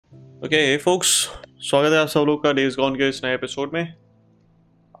Okay focus, स्वागत है आप सब लोग का डेज गॉन के इस नए एपिसोड में।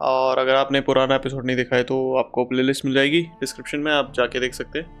 और अगर आपने पुराना एपिसोड नहीं देखा है तो आपको प्लेलिस्ट मिल जाएगी डिस्क्रिप्शन में, आप जाके देख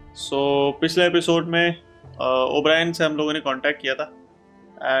सकते हैं। पिछले एपिसोड में ओब्रायन से हम लोगों ने कांटेक्ट किया था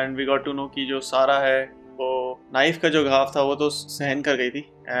and we got to know कि जो सारा है वो नाइफ का जो घाव था वो तो सहन कर गई थी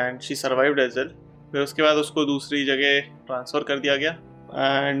and she survived as well. फिर उसके बाद उसको दूसरी जगह ट्रांसफ़र कर दिया गया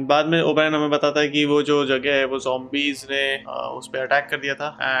एंड बाद में ओब्रायन हमें बताता है कि वो जो जगह है वो ज़ॉम्बीज़ ने उस पर अटैक कर दिया था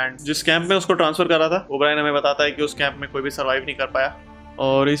एंड जिस कैंप में उसको ट्रांसफ़र करा था ओब्रायन हमें बताता है कि उस कैंप में कोई भी सर्वाइव नहीं कर पाया।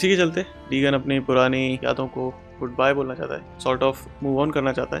 और इसी के चलते डीगन अपनी पुरानी यादों को गुड बाय बोलना चाहता है, सॉर्ट ऑफ मूव ऑन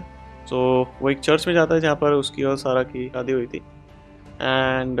करना चाहता है। वो एक चर्च में जाता है जहाँ पर उसकी और सारा की शादी हुई थी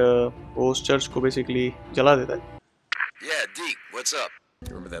एंड वो उस चर्च को बेसिकली जला देता है। Yeah, Deke, what's up?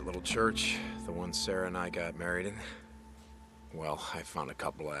 Remember that little church, the one Sarah and I got married in? Well, I found a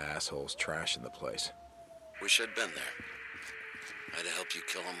couple of assholes trashing the place. Wish I'd been there. I'd have helped you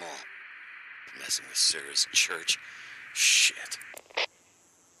kill them all. Messing with Sarah's church. Shit.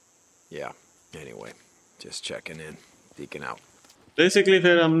 Yeah, anyway, just checking in. Deacon out. Basically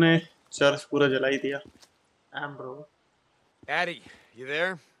फिर हमने church पूरा जला ही दिया। Bro Addie, you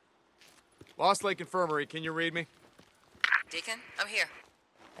there? Lost Lake Infirmary, can you read me? Deacon, I'm here.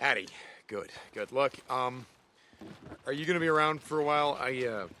 Addie, good. Look, are you gonna be around for a while?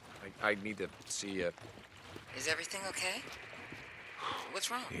 I need to see you. Is everything okay?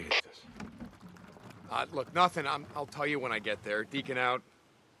 What's wrong? Look, nothing. I'll tell you when I get there. Deacon out.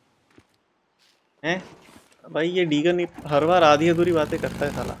 हैं भाई, ये Deegan हर बार आधी अधूरी बातें करता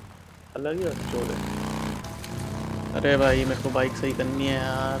है साला, अलग ही चोल है। अरे भाई मेरे को बाइक सही करनी है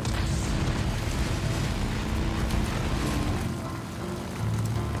यार।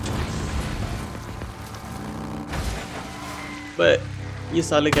 ये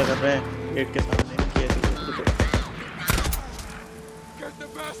साले क्या कर रहे हैं गेट के सामने?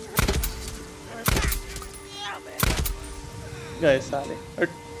 गए साले।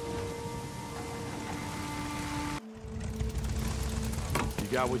 You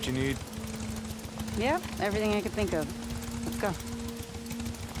got what you need? Yeah, everything I could think of. Let's go.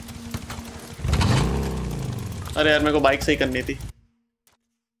 अरे यार मेरे को बाइक सही करनी थी,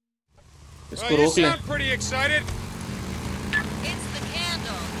 इसको रोक ले। Pretty excited. It's the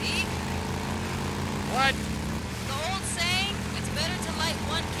candle, Deke. What? The old saying, it's better to light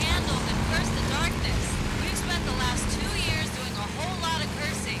one candle than curse the darkness. We've spent the last 2 years doing a whole lot of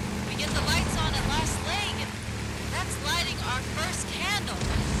cursing. We get the lights on at Last Lake, and that's lighting our first candle.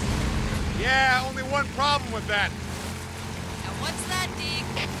 Yeah, only one problem with that. And what's that,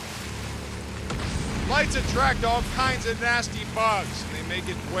 Deke? Lights attract all kinds of nasty bugs, and they make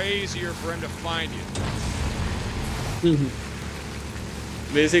it way easier for him to find you.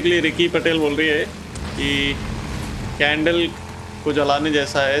 Basically Ricky Patel बोल रही है कि candle को जलाने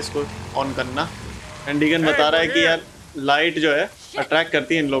जैसा है इसको on करना एंड डीगन बता रहा है कि यार लाइट जो है अट्रैक्ट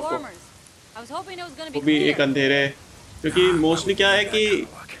करती है इन लोग को, वो भी एक अंधेरे, क्योंकि मोस्टली क्या है कि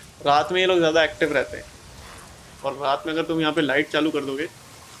रात में ये लोग ज़्यादा एक्टिव रहते हैं और रात में अगर तुम यहाँ पे लाइट चालू कर दोगे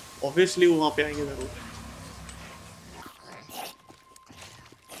ऑब्वियसली वो वहाँ पे आएंगे ज़रूर।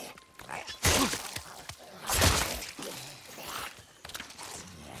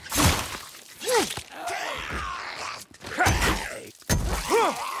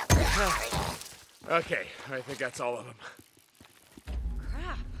 Okay, I think that's all of them.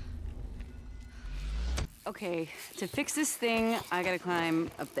 Crap. Okay, to fix this thing, I gotta climb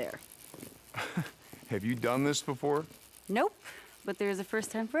up there. Have you done this before? Nope, but there's a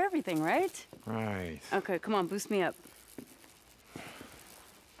first time for everything, right? Right. Okay, come on, boost me up.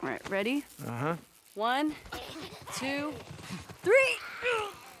 All right, ready? Uh-huh. 1, 2, 3.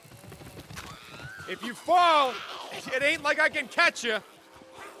 If you fall, it ain't like I can catch you.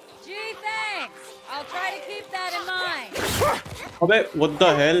 Gee, thanks. I'll try to keep that in mind. अबे what the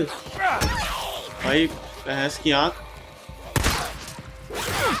hell भाई, भैंस की आँख।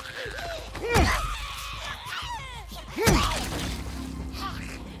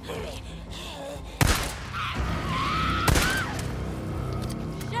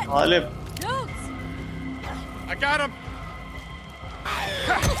 हाले I got him.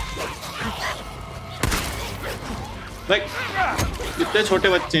 भाई इतने छोटे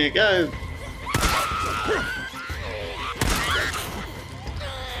बच्चे हैं क्या?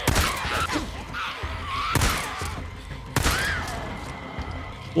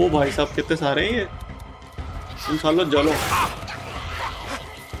 ओ भाई साहब कितने सारे हैं ये, तुम सालों जलो।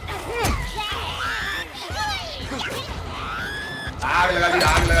 आग लगा दी,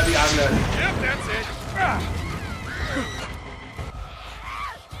 आग लगा दी, आग लगा दी। Yep, that's it.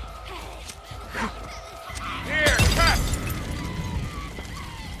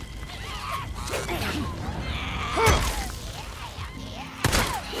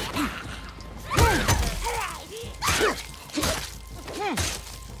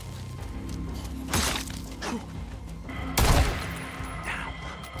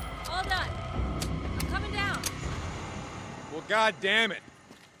 God damn it.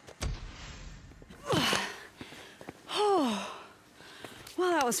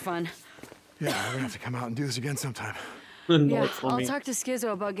 Well, that was fun. Yeah, we're gonna have to come out and do this again sometime. Not Yeah, for I'll me. talk to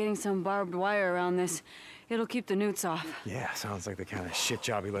Skizzo about getting some barbed wire around this. It'll keep the newts off. Yeah, sounds like the kind of shit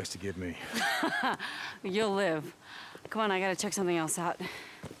job he likes to give me. You'll live. Come on, I gotta check something else out.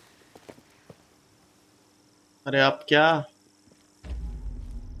 अरे आप क्या?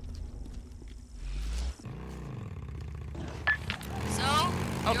 So,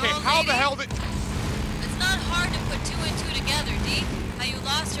 Okay, your old how the lady? hell did... It's not hard to put two and two together, Deke. How you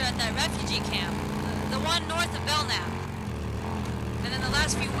lost her at that refugee camp. The one north of Belknap. And in the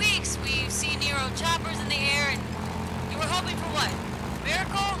last few weeks, we've seen Nero choppers in the air, and you were hoping for what? A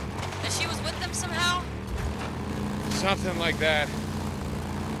miracle? That she was with them somehow? Something like that.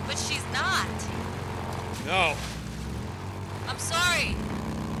 But she's not. No. I'm sorry.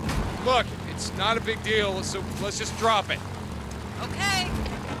 Look, it's not a big deal, so let's just drop it. Okay.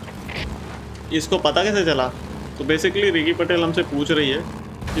 इसको पता कैसे चला? तो basically Ricky Patel हमसे पूछ रही है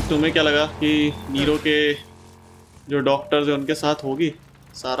कि तुम्हें क्या लगा कि नीरो के जो डॉक्टर्स हैं उनके साथ होगी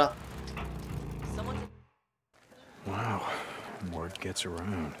सारा? Wow, word gets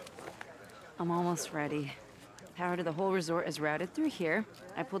around. I'm almost ready. Power to the whole resort is routed through here.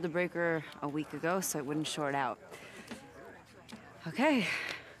 I pulled the breaker a week ago so it wouldn't short out. Okay.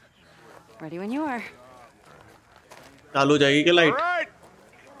 Ready when you are. चालू हो जाएगी क्या All light? right.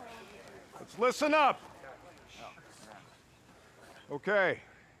 Let's listen up. Okay.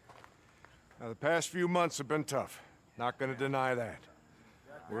 Now, the past few months have been tough. Not gonna deny that.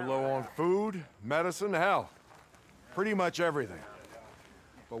 We're low on food, medicine, hell. Pretty much everything.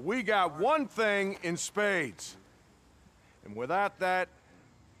 But we got one thing in spades. And without that,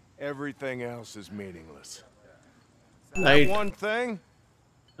 everything else is meaningless. That light. one thing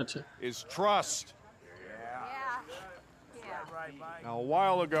अच्छा. is trust. Now, a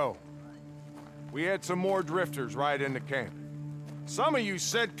while ago, we had some more drifters right into camp. Some of you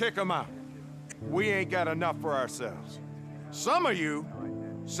said kick them out. We ain't got enough for ourselves. Some of you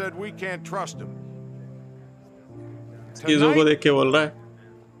said we can't trust them. स्किज़ो को देख के बोल रहा है.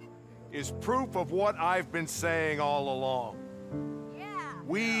 Is proof of what I've been saying all along.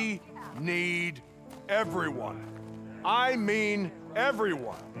 We need everyone. I mean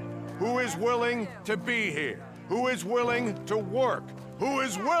everyone who is willing to be here, who is willing to work, who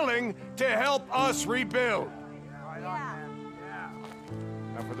is willing to help us rebuild.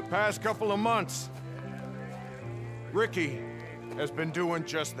 Now, for the past couple of months, Ricky has been doing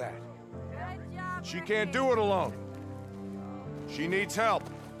just that. She can't do it alone. She needs help.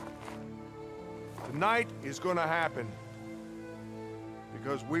 Tonight is gonna happen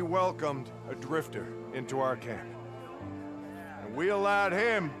because we welcomed a drifter into our camp. And we allowed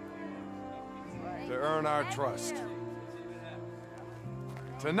him to earn our trust.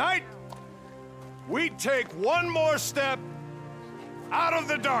 Tonight, we take one more step out of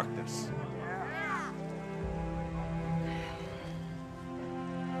the darkness.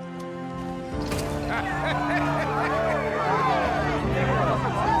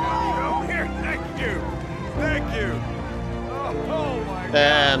 Here, thank you. Thank you. Oh my God.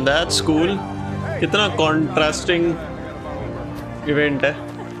 And that's cool. कितना contrasting event है.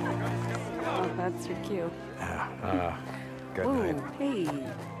 Oh, that's your cue. Good Oh, night. hey.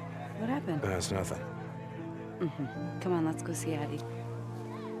 What happened? That's nothing. Come on, let's go see Addie.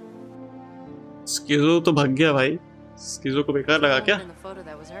 स्किज़ो तो भाग गया भाई. स्किज़ो को बेकार लगा क्या? In the photo,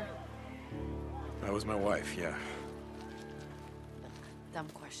 that was her. That was my wife, yeah. Dumb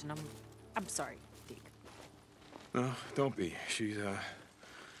question. I'm sorry, Deke. No, don't be. She's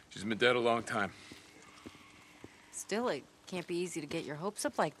been dead a long time. Still, it can't be easy to get your hopes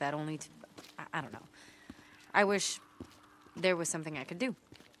up like that, only to... I don't know. I wish there was something I could do.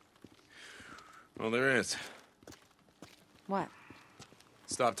 Well, there is. What?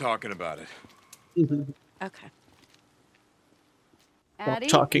 Stop talking about it. Okay. Stop Addie?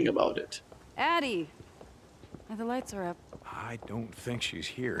 talking about it. Addie! Oh, the lights are up. I don't think she's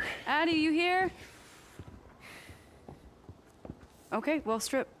here. Addie, you here? Okay, well,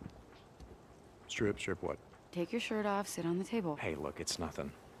 strip. Strip what? Take your shirt off, sit on the table. Hey, look, it's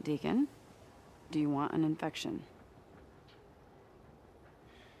nothing. Deacon, do you want an infection?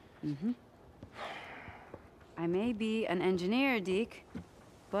 I may be an engineer, Deke,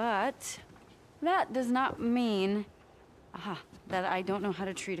 but that does not mean that I don't know how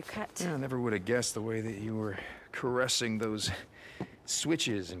to treat a cut. Yeah, I never would have guessed the way that you were caressing those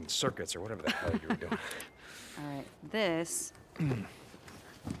switches and circuits or whatever the hell you were doing. All right, this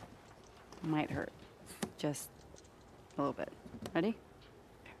might hurt. Just a little bit. Ready?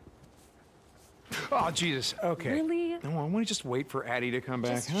 Oh, Jesus. Okay. Really? No, I want to just wait for Addie to come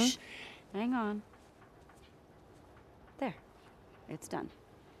back, Just huh? shh. Hang on. There. It's done.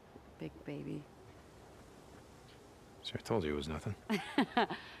 Big baby. So I told you it was nothing.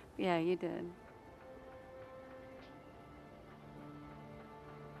 Yeah, you did.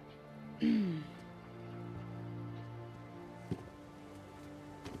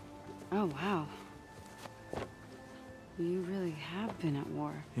 Oh, wow. You really have been at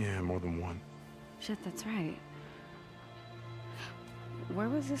war. Yeah, more than one. Shit, that's right. Where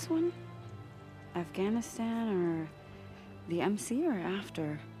was this one? Afghanistan or the MC or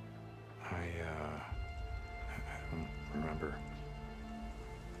after? I don't remember.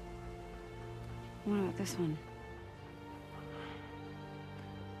 What about this one?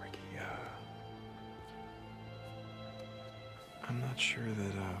 Ricky, I'm not sure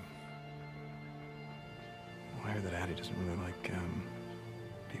that, well, I heard that Addie doesn't really like,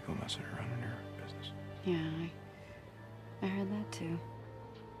 people messing around in her business. Yeah, I heard that too.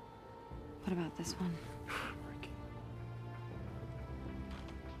 What about this one? Ricky.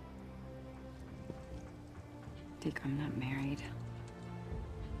 Dick, I'm not married.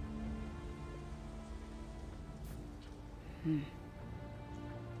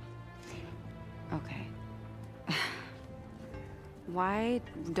 Okay. Why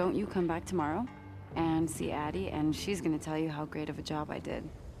don't you come back tomorrow and see Addie, and she's gonna tell you how great of a job I did.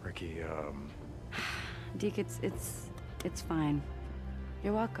 Ricky, Deke, it's fine.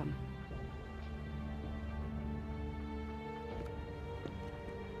 You're welcome.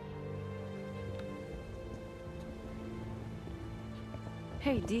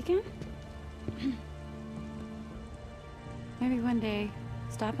 Hey, Deacon? Maybe one day,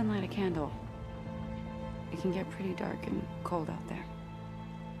 stop and light a candle. It can get pretty dark and cold out there.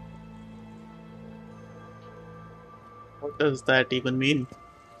 What does that even mean?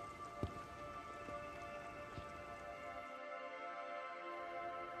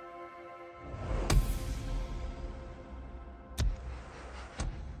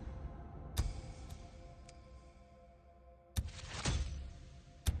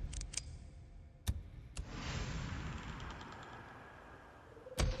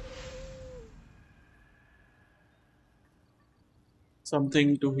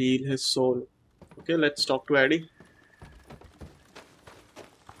 Something to heal his soul. Okay, let's talk to Addie.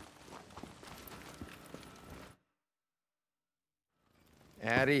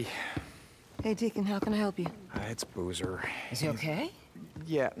 Addie. Hey, Deacon, how can I help you? It's Boozer. Is he okay?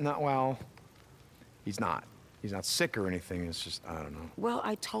 Yeah, not well. He's not. He's not sick or anything. It's just, I don't know. Well,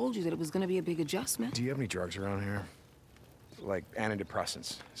 I told you that it was going to be a big adjustment. Do you have any drugs around here? Like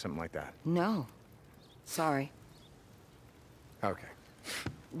antidepressants, something like that? No. Sorry. Okay.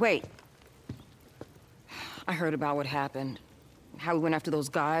 Wait. I heard about what happened. How we went after those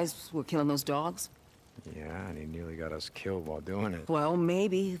guys who were killing those dogs. Yeah, and he nearly got us killed while doing it. Well,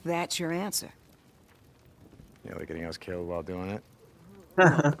 maybe that's your answer. Nearly getting us killed while doing it?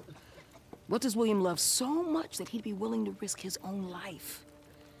 What does William love so much that he'd be willing to risk his own life?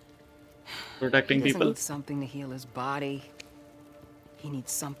 Protecting He doesn't people. need something to heal his body. He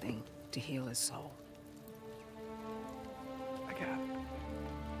needs something to heal his soul. I got it.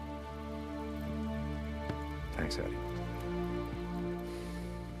 Thanks, Eddie.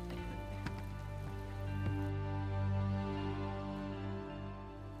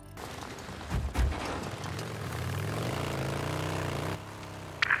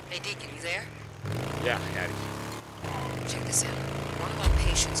 Hey, Deacon, you there? Yeah, Addie. Check this out. One of our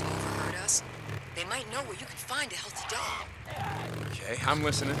patients overheard us. They might know where you can find a healthy dog. Okay, I'm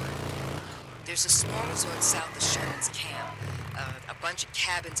listening. There's a small resort south of Sherman's camp. A bunch of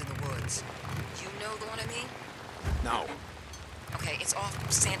cabins in the woods. You know the one I mean? No. Okay, it's off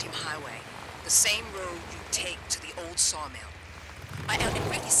Santiam Highway. The same road you take to the old sawmill. And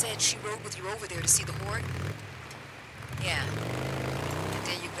Ricky said she rode with you over there to see the horde. Yeah. And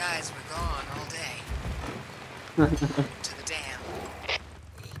then you guys were gone all day. To the dam.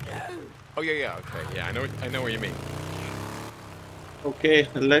 Oh yeah, okay, yeah, I know what you mean. Okay,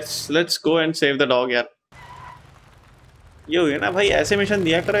 let's go and save the dog यार. ये हो गया ना भाई, ऐसे mission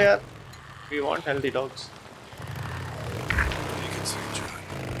दिया करो यार. We want healthy dogs. Deacon St. John,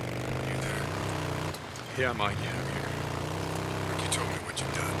 you there? Yeah, Mike, yeah, I'm here. Ricky told me what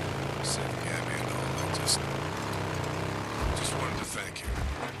you've done. Saving Abby and all. I just wanted to thank you.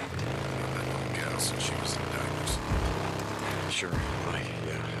 I've known that little gal since she was in diapers. Sure, Mike,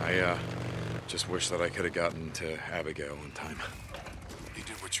 yeah. I just wish that I could have gotten to Abigail in time. You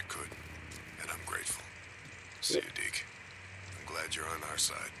did what you could, and I'm grateful. See you, Deke. I'm glad you're on our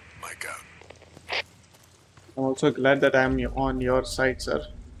side. Mike out. I'm also glad that I'm on your side, sir.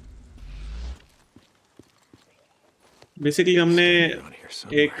 Basically हमने Around here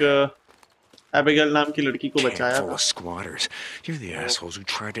somewhere. एक Abigail नाम की लड़की को Camp बचाया full था। of squatters. You're the assholes who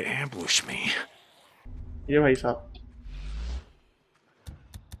tried to ambush me. ये भाई साहब।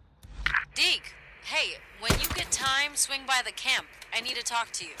 Deke, hey, when you get time, swing by the camp. I need to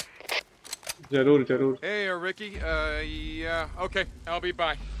talk to you. जरूर जरूर। Hey, Ricky. Yeah, okay. I'll be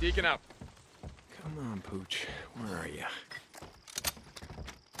by. Deacon out. Come on, Pooch. Where are you?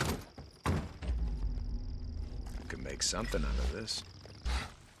 Could make something out of this.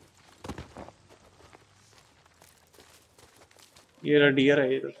 ये रहा dear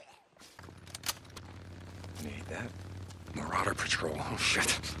है ये तो। Need that. Marauder patrol. Oh,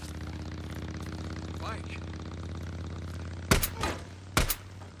 shit. Mike.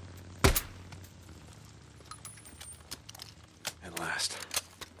 At last.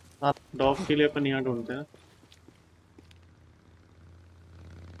 हाँ dog के लिए अपन यहाँ ढूंढते हैं।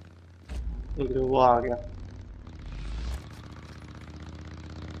 रुक जाओ, वो आ गया।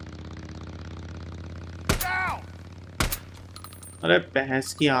 अरे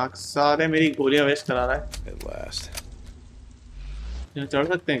भैंस की आंख, सारे मेरी गोलियां वेस्ट करा रहा है। At last. यहाँ चढ़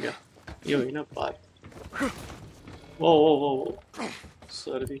सकते हैं क्या? ये हुई ना बात। वो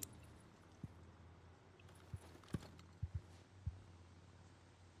सर्दी।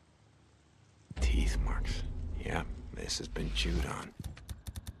 Teeth marks. Yeah, this has been chewed on.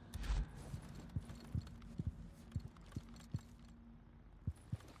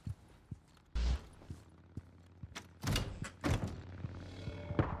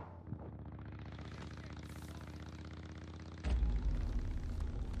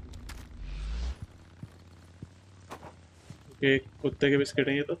 ये कुत्ते के बिस्किट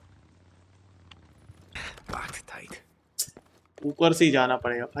हैं ये तो। Locked tight. ऊपर से ही जाना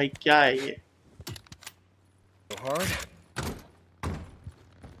पड़ेगा भाई, क्या है ये? So hard?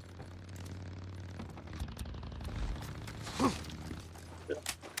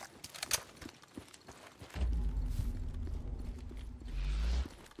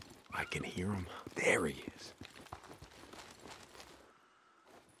 I can hear him. There he is.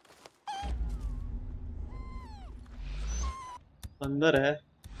 अंदर है।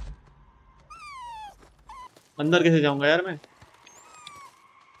 अंदर कैसे जाऊंगा यार मैं?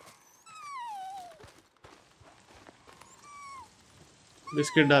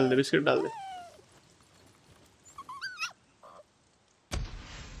 बिस्किट डाल दे, बिस्किट डाल दे।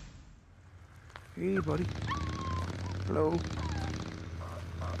 Hey, buddy. Hello.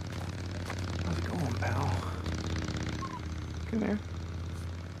 How's it going, pal? Come here.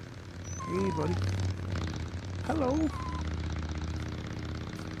 Hey, buddy. Hello.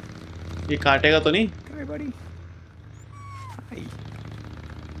 ये काटेगा तो नहीं? Come here, buddy. Hi.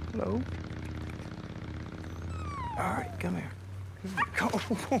 Hello. All right, come here. Oh,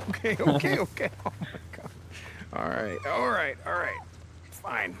 okay. Oh my God. All right.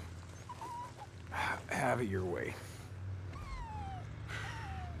 Fine. Have it your way.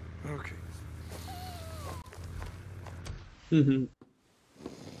 Okay.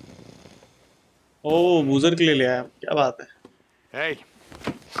 ओ बूजर के लिए ले आया, क्या बात है? Hey,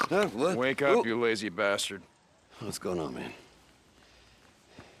 What? wake up, you lazy bastard. What's going on, man?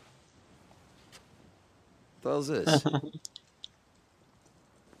 What the hell's this?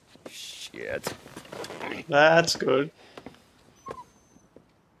 Shit. That's good.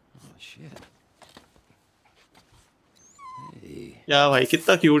 Oh, shit. Hey. क्या भाई,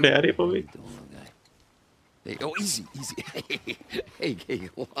 कितना क्यूट है यार ये How puppy. you doing, little guy? Hey, oh, easy. Hey,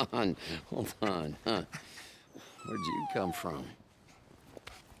 hold on, huh? Where'd you come from?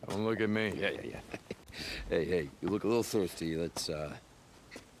 Don't look at me. Yeah. Hey, you look a little thirsty. Let's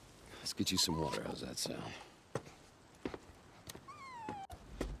get you some water. How's that sound?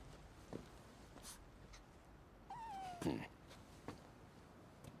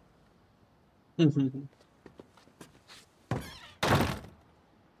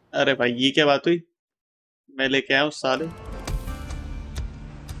 अरे भाई ये क्या बात हुई? मैं लेके आया हूँ साले।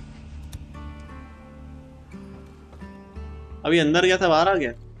 अभी अंदर गया था, बाहर आ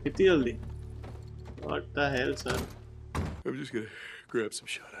गया इतनी जल्दी? What the hell, sir? I'm just gonna grab some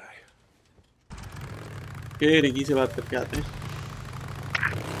shut eye. के रिकी से बात करके आते हैं।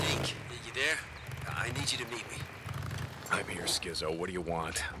 Deke, you there? I need you to meet me. I'm here, Skizzo. What do you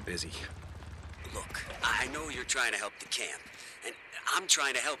want? I'm busy. Look, I know you're trying to help the camp, and I'm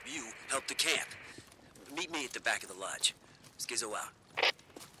trying to help you help the camp. Meet me at the back of the lodge. Skizzo out.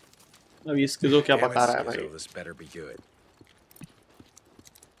 अब ये स्किज़ो क्या Damn it, बता रहा है Skizzo, भाई? this better be good.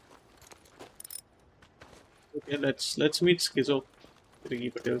 Okay, let's meet स्किज़ो। Ricky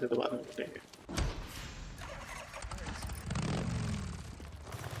Patel से तो बाद में मिलेंगे।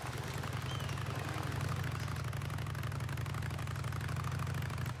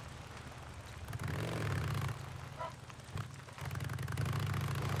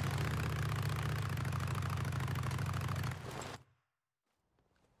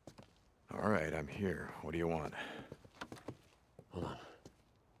 All right, I'm here. What do you want? Hold on.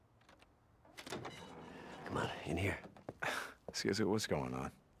 Come on, in here. Excuse me, what's going on?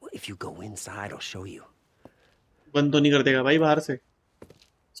 Well, if you go inside, I'll show you. बंद तो नहीं कर देगा भाई बाहर से,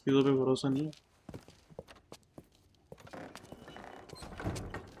 इसकी तो पे भरोसा नहीं है.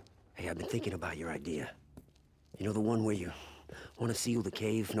 Hey, I've been thinking about your idea. You know the one where you want to seal the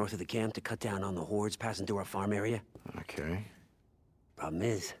cave north of the camp to cut down on the hordes passing through our farm area? Okay. Problem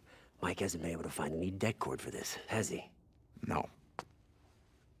is, Mike hasn't been able to find any deck cord for this, has he? No.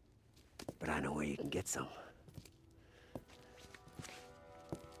 But I know where you can get some.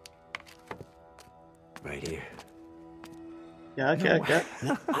 Right here. क्या?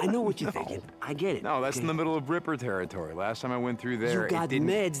 No, I know what you're thinking. I get it. No, that's okay? in the middle of Ripper territory. Last time I went through there, You got it didn't...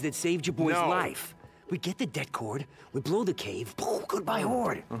 meds that saved your boy's No. life. We get the dead cord, we blow the cave, boom, goodbye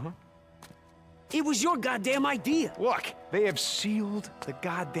horde. It was your goddamn idea. Look, they have sealed the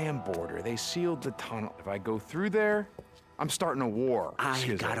goddamn border. They sealed the tunnel. If I go through there, I'm starting a war.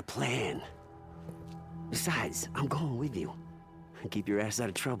 I got a plan. Besides, I'm going with you. Keep your ass out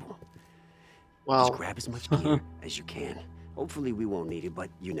of trouble. Wow. Just grab as much gear as you can. Hopefully we won't need it, but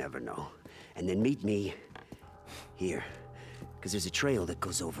you never know. And then meet me here. Because there's a trail that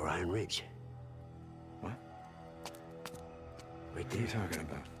goes over Iron Ridge. What? Right What are there. you talking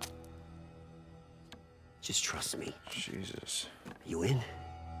about? Just trust me. Jesus. You in?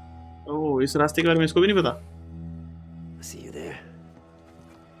 ओह, इस रास्ते के बारे में इसको भी नहीं पता. I'll see you there.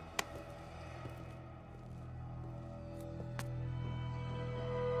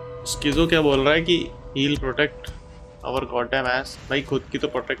 स्किज़ो क्या बोल रहा है कि he'll protect our goddamn ass. भाई खुद की तो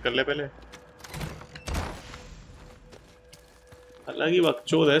प्रोटेक्ट कर ले पहले. अलग ही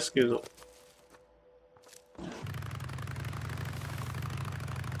बकचोद है स्किज़ो.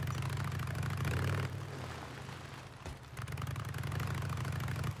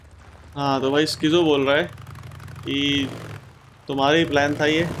 हाँ तो भाई स्किज़ो बोल रहा है कि तुम्हारा ही प्लान था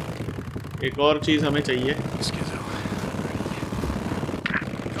ये. एक और चीज़ हमें चाहिए. Schizo.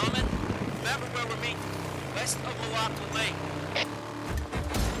 Coming? Remember where we're meeting? West of Malacca Lake.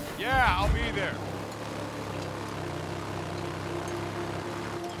 Yeah, I'll be there.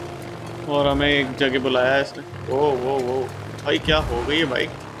 और हमें एक जगह बुलाया है इसने. वो भाई क्या हो गई है bike.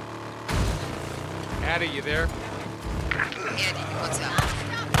 Addie, you there? Andy, what's up?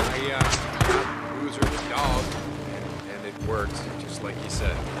 I Boozer the dog, and it worked, just like he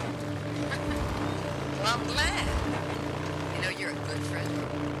said. Well, I'm glad. You know, you're a good friend.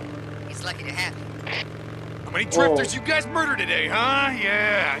 He's lucky to have you. How many drifters you guys murdered today, huh?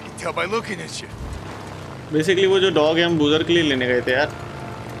 Yeah, I can tell by looking at you. Basically वो जो dog है हम बूजर के लिए लेने गए थे यार.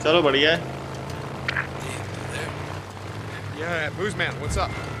 चलो बढ़िया है. Yeah, Booze Man, what's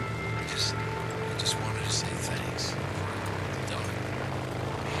up? I just wanted to say thanks for the dog.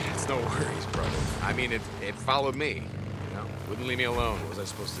 It's no worries, brother. I mean, it followed me. You know, wouldn't leave me alone. What was I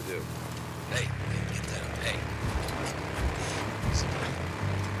supposed to do? Hey, get that up. Hey.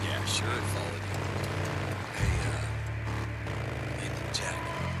 Yeah, sure, it followed you. Hey, Jack.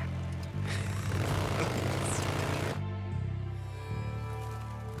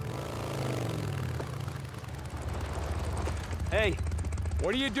 Hey,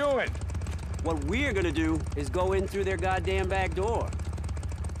 What are you doing? what we're gonna do is go in through their goddamn back door.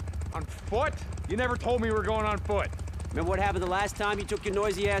 On foot? You never told me we were going on foot. Remember what happened the last time you took your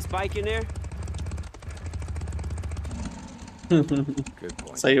noisy-ass bike in there? Good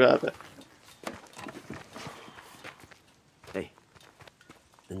point. सही बात है. Hey,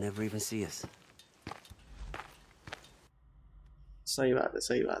 they'll never even see us. सही बात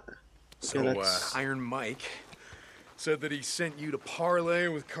है. So, Okay, that's- Iron Mike said that he sent you to parlay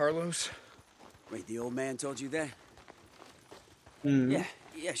with Carlos? Wait, the old man told you that? Hmm.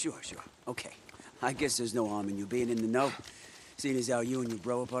 Yeah, sure. Okay. I guess there's no harm in you being in the know, seeing as how you and your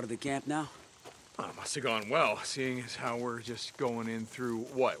bro are part of the camp now. Oh, it must have gone well, seeing as how we're just going in through,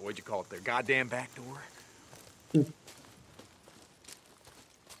 what'd you call it, their goddamn back door?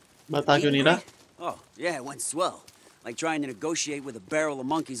 बता क्यों नहीं रहा? Oh, yeah, it went swell. Like trying to negotiate with a barrel of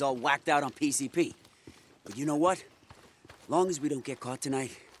monkeys all whacked out on PCP. But you know what? Long as we don't get caught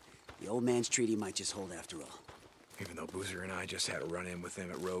tonight, the old man's treaty might just hold after all. Even though Boozer and I just had a run-in with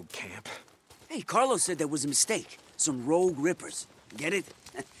them at Rogue Camp. Hey, Carlos said there was a mistake. Some rogue rippers. Get it?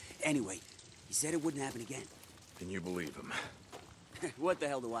 Anyway, he said it wouldn't happen again. And you believe him? What the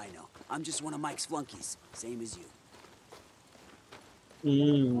hell do I know? I'm just one of Mike's flunkies, same as you.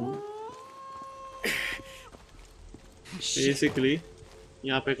 Basically,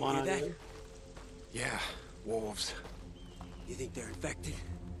 यहाँ पे कौन आ Hear गया? that? Yeah, wolves. You think they're infected?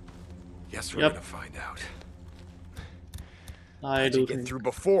 Yes, we're Yep. gonna find out. I How'd do you get think. through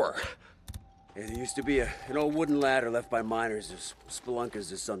before? Yeah, there used to be an old wooden ladder left by miners or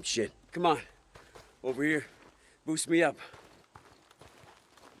spelunkers or some shit. Come on, over here. Boost me up.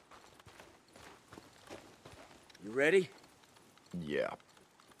 You ready? Yeah.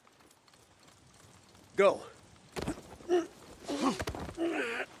 Go.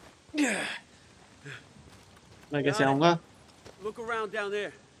 मैं कैसे आऊँगा? Look around down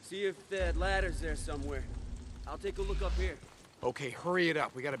there. See if that ladder's there somewhere. I'll take a look up here. Okay, hurry it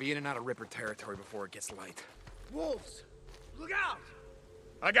up. We gotta be in and out of Ripper territory before it gets light. Wolves! Look out!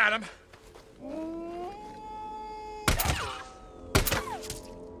 I got him.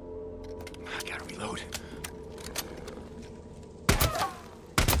 I gotta reload.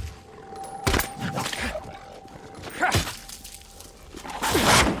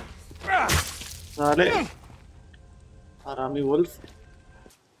 साले हरामी wolf.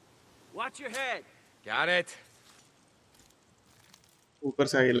 Watch your head. Got it. ऊपर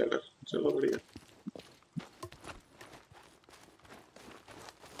से आई ladder. चलो बढ़िया.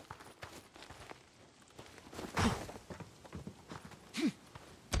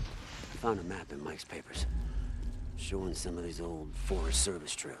 Found a map in Mike's papers, showing some of these old Forest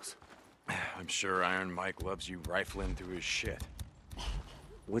Service trails. I'm sure Iron Mike loves you rifling through his shit.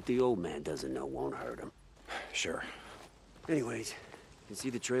 What the old man doesn't know won't hurt him. Sure. Anyways, you can see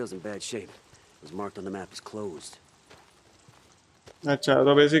the trail's in bad shape. It was marked on the map as closed. अच्छा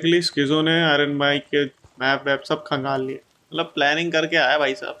तो basically स्किज़ो ने iron mic के map वैप सब खंगाल लिए. मतलब planning करके आया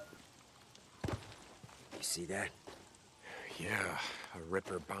भाई साहब. You see that? Yeah, a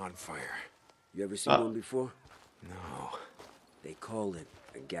Ripper bonfire. You ever seen one before? No. They called it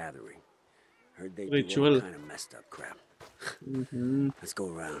a gathering. Heard they Ritual. do all kind of messed up crap. Let's go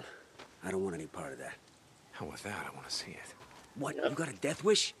around. I don't want any part of that. Hell with that, I want to see it. What? You got a death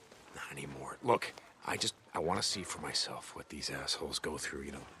wish? Not anymore. Look, I want to see for myself what these assholes go through,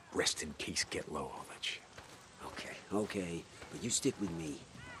 you know, rest in peace, get low, all that shit. Okay. But you stick with me.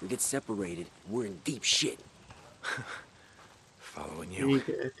 We get separated, we're in deep shit. Following you.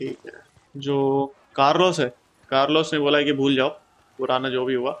 ठीक है. जो Carlos ने बोला है कि भूल जाओ पुराना जो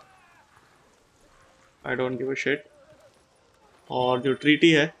भी हुआ. I don't give a shit. और जो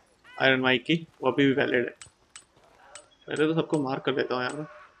ट्रीटी है आयरन माइक की वो अभी भी वैलिड है. पहले तो सबको मार कर देता हूँ यार.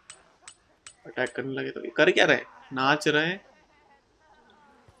 अटैक करने लगे तो ये कर क्या रहे हैं? नाच रहे हैं.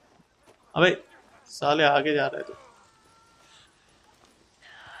 अबे साले आगे जा रहे हैं तो.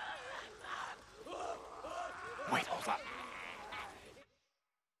 Wait, hold up.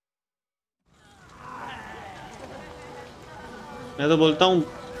 मैं तो बोलता हूँ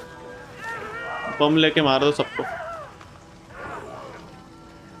बम लेके मार दो सबको.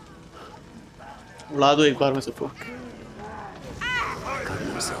 उड़ा दो एक बार में सबको. Cutting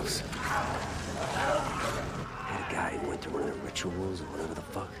themselves. Had a guy who went to one of the rituals or whatever the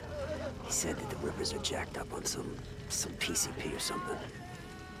fuck. He said that the Rippers are jacked up on some PCP or something.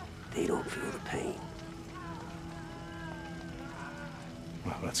 They don't feel the pain.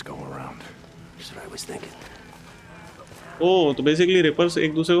 Well, let's go around. That's what I was thinking. ओह तो basically reapers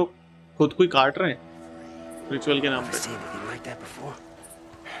एक दूसरे को खुद को ही काट रहे हैं ritual के नाम Ever पे. seen anything like that before?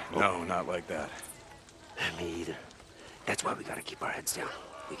 No, not like that. Me either. That's why we gotta keep our heads down.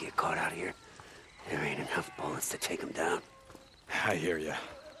 We get caught out here, there ain't enough bullets to take them down. I hear ya.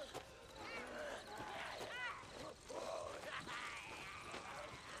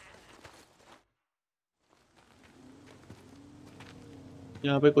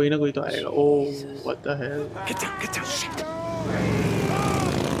 यहाँ पे कोई ना कोई तो आएगा. ओह what the hell. Get down, get down. Shit.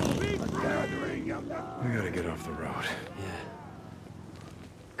 We gotta get off the road. Yeah.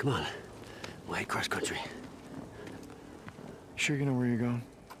 Come on. We'll head cross country. Sure you know where you're going?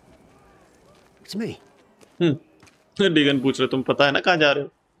 It's me. Deegan पूछ रहे तुम पता है ना कहाँ जा रहे हो.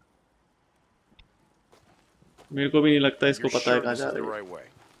 मेरे को भी नहीं लगता इसको You're पता है sure कहाँ this जा is रहे the हो. right way?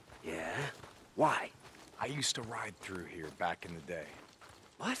 Yeah? Why? I used to ride through here back in the day.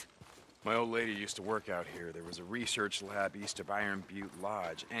 What? My old lady used to work out here. There was a research lab east of Iron Butte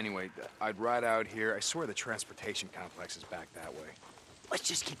Lodge. Anyway, I'd ride out here. I swear the transportation complex is back that way. Let's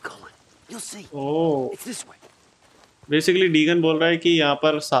just keep going. You'll see. Oh It's this way. Basically Deegan बोल रहा है कि यहाँ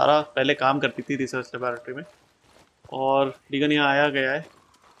पर सारा पहले काम करती थी रिसर्च लेबोरेटरी में और डीगन यहाँ आया गया है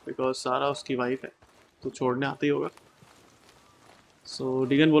बिकॉज सारा उसकी वाइफ है तो छोड़ने आते ही होगा. सो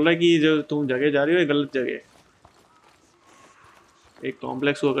डीगन बोल रहा है कि जो तुम जगह जा रही हो ये गलत जगह है. एक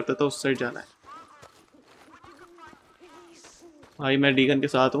कॉम्प्लेक्स हुआ करता था उस साइड जाना है. भाई मैं डीगन के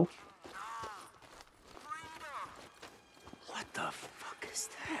साथ हूँ. What the fuck is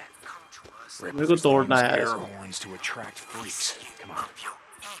that? मेरे को तोड़ना है यार Air इसको. horns to attract freaks. Come on.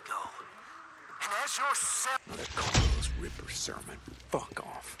 Ego. Another Carlos Ripper sermon. Fuck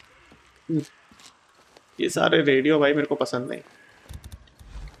off. ये सारे रेडियो भाई मेरे को पसंद नहीं।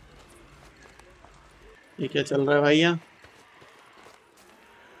 ये क्या चल रहा है भाई यहाँ?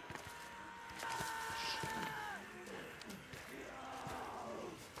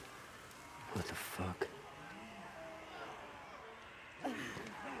 What the fuck?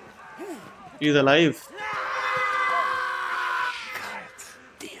 He's alive. God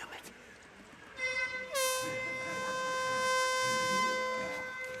damn it.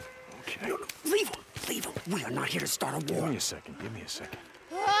 Okay. No, leave him. Leave him. We are not here to start a Give war. me a second. Give me a second.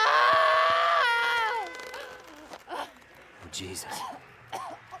 Oh, Jesus.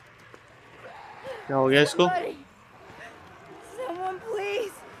 क्या हो गया इसको? Someone,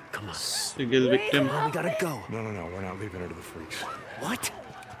 please. Come on. Single victim. We gotta go. No, we're not leaving her to the freaks. What?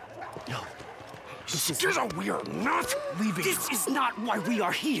 No. This is... Skizzo, we are not leaving. This is not why we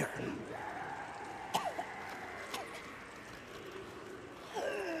are here.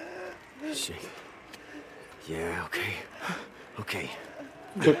 Shit. Yeah, okay. Okay.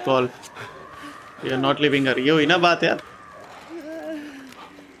 Good call. We are not leaving her. ये हुई ना बात यार।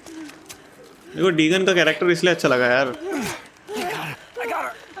 मेरे को Deegan का character इसलिए अच्छा लगा यार। I got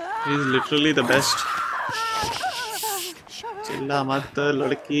her. He is literally the best. चिल्ला मत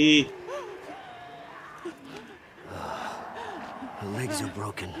लड़की। Her legs are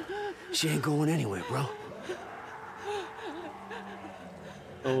broken. She ain't going anywhere, bro.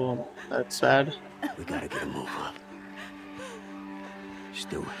 Oh, that's sad. We gotta get a move on. Just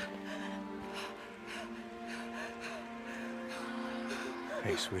do it.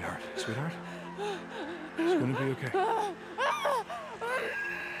 Hey, sweetheart. Sweetheart? It's gonna be okay.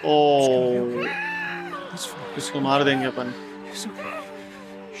 Oh, It's fine. इसको मार देंगे अपन। It's okay.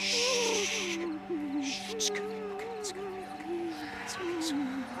 Shh. It's gonna be okay. It's gonna be okay. It's okay. It's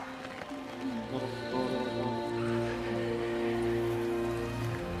okay.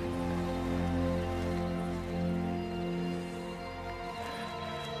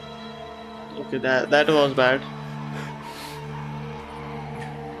 Okay, that was bad.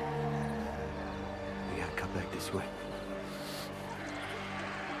 We gotta cut back this way.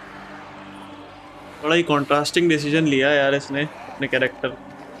 बड़ा ही contrasting decision लिया यार इसने अपने character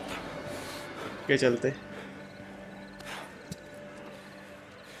के चलते।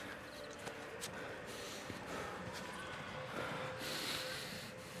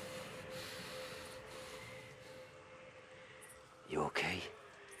 You okay?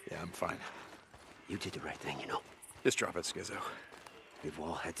 Yeah, I'm fine. You did the right thing, you know. Just drop it, Skizzo. We've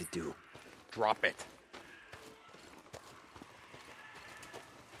all had to do. Drop it.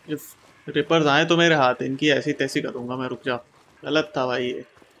 If reapers आए तो मेरे हाथ इनकी ऐसी तैसी करूंगा मैं। रुक जा, गलत था भाई ये।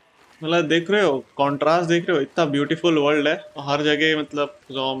 मतलब देख रहे हो कॉन्ट्रास्ट, देख रहे हो इतना ब्यूटीफुल वर्ल्ड है, हर जगह मतलब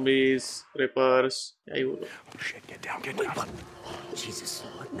zombies, रिपर्स, यही बोलो। Oh shit, get down, get Wait, down. what? Jesus,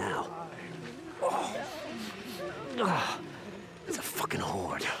 what now? It's a fucking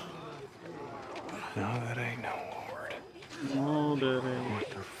horde. No, that ain't no horde. What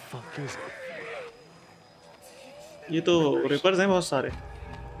the fuck is it? ये तो रिपर्स हैं बहुत सारे।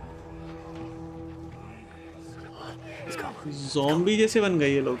 Let's go. ज़ॉम्बी जैसे बन गए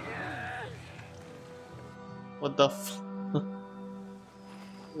ये लोग। What the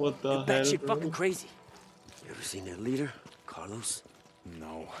What the You're batshit hell? fucking crazy. You ever seen their leader, Carlos?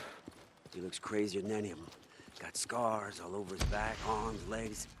 No. He looks crazier than any of them. Got scars all over his back, arms,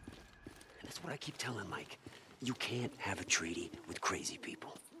 legs. And that's what I keep telling Mike. You can't have a treaty with crazy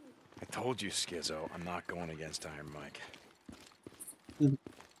people. I told you, Skizzo, I'm not going against Iron Mike.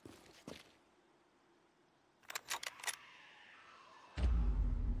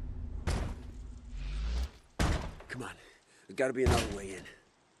 Come on. There's gotta be another way in.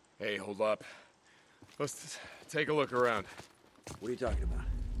 Hey, hold up. Let's take a look around. What are you talking about?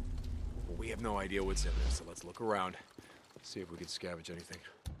 Well, we have no idea what's in there, so let's look around. See if we can scavenge anything.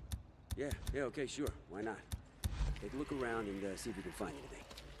 Yeah, okay, sure. Why not? Take a look around and see if you can find anything.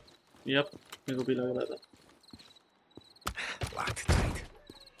 Yep, मेरे को भी लग रहा था। Locked tight.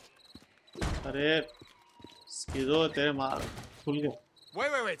 अरे स्किज़ो तेरे मार खुल गया।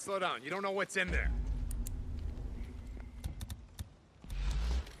 Wait, slow down. You don't know what's in there.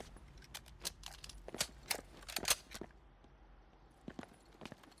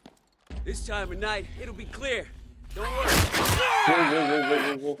 This time of night, it'll be clear. Don't worry.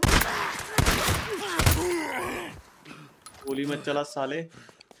 वो गोली मत चला साले।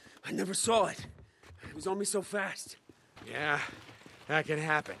 I never saw it. It was on me so fast. Yeah, that can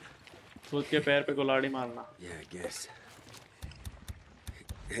happen. खुद के पैर पे कुल्हाड़ी मारना। Yeah, I guess.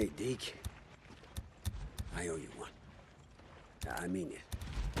 Hey, Deke. I owe you one. I mean it.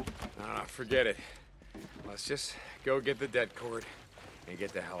 Forget it. Let's just go get the dead cord and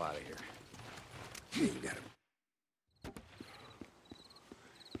get the hell out of here. Here, you got it.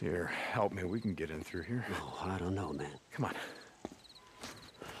 Here, help me. We can get in through here. Oh, I don't know, man. Come on.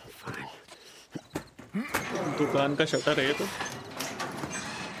 Fine. दुकान का shutter है ये तो।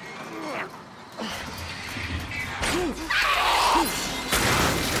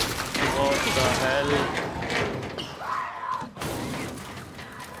 What the hell?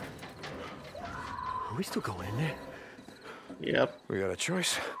 Are we still going in there? Yep. We got a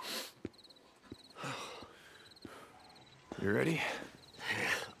choice. You ready?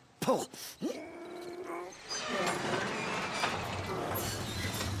 Pull.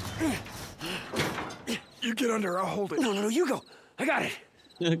 You get under, I'll hold it. No, you go. I got it.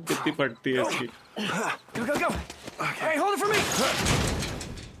 कितनी पड़ती है इसकी? Go. Okay. Hey, hold it for me.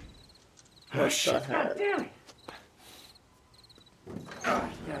 What the hell? Damn it.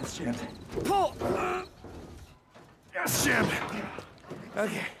 Yeah, it's jammed. Pull. Yes, Jim.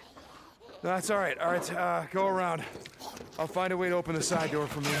 Okay. No, that's all right. All right, go around. I'll find a way to open the side door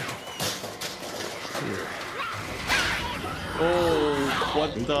from here. Here. Oh,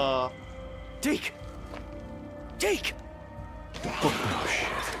 what the? Deke. Oh,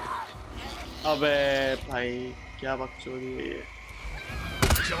 shit. अबे भाई क्या बकचोदी है ये?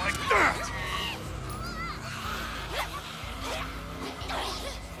 You like that?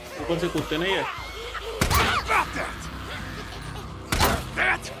 ऊपर से कूदते नहीं है? About that.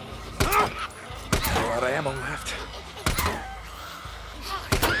 That. A lot of ammo left.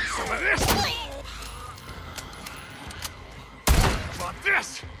 Some of this. How about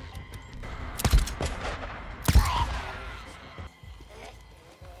this?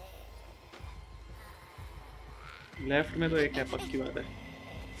 Left में तो एक है पक्की बात है।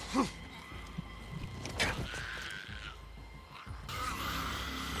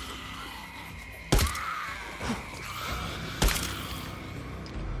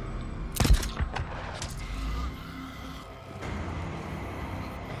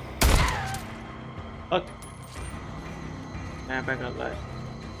 यहाँ पे कर रहा है।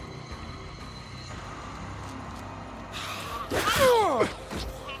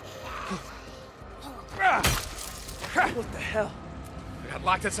 What the hell? I got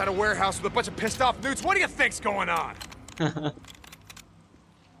locked inside a warehouse with a bunch of pissed off newts. What do you think's going on?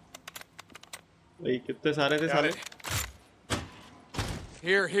 भाई कितने सारे थे सारे?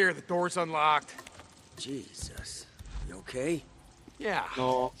 Here, the door's unlocked. Jesus. You okay? Yeah,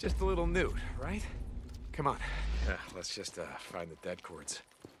 No. just a little newt, right? Come on. Let's just find the dead cords.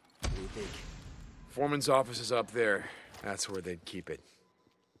 What do you think? Foreman's office is up there. That's where they'd keep it.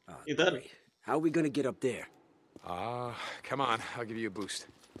 इधर? Great. How are we gonna get up there? Come on, I'll give you a boost.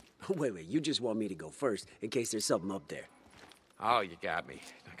 Wait, you just want me to go first in case there's something up there. Oh, you got me.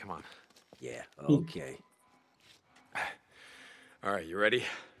 Now, come on. Yeah, okay. All right, you ready?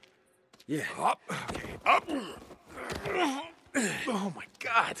 Yeah. Up. Okay, up. Oh, my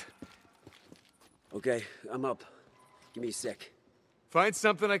God. Okay, I'm up. Give me a sec. Find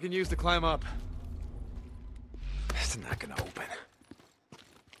something I can use to climb up. It's not gonna open.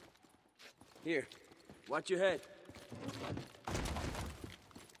 Here, watch your head.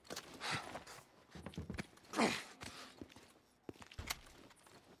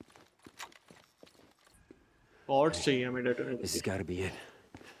 Hordes चाहिए हमें detonator This has की। got to be it.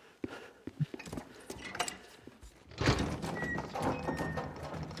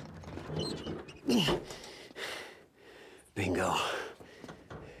 Bingo.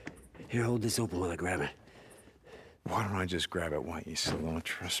 Here, hold this open while I grab it. Why don't I just grab it? Why you still don't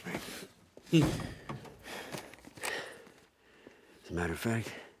trust me? As a matter of fact,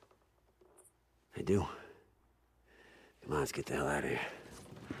 I do. Come on, let's get the hell out of here.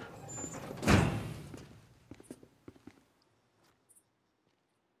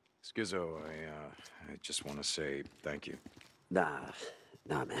 Skizzo, I just want to say thank you Nah,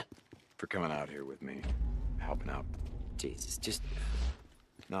 man. for coming out here with me, helping out. Jesus, just...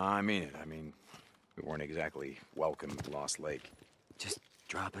 No, I mean it. I mean, we weren't exactly welcome at Lost Lake. Just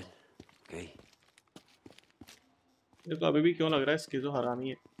drop it, okay? मेरे को अभी भी क्यों लग रहा है स्किज़ो हरामी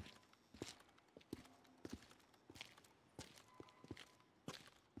है।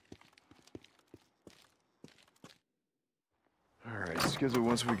 All right, Skizzo,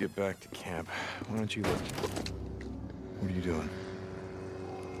 once we get back to camp, why don't you look? What are you doing?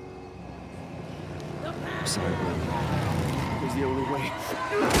 I'm sorry, bro. It was the only way.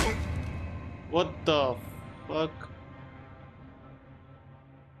 What the fuck?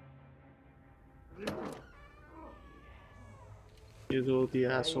 Skizzo the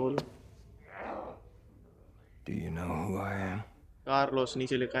asshole. Do you know who I am? Carlos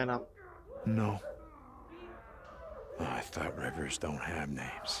नीचे लिखा है नाम। No. Oh, I thought rivers don't have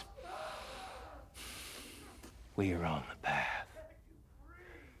names. We are on the path.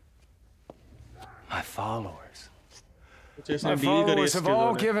 My followers. My followers have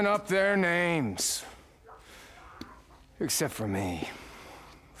all given up their names. Except for me.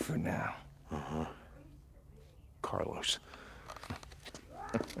 For now. Carlos.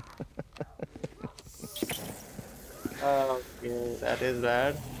 Okay, that is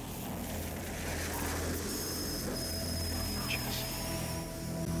bad.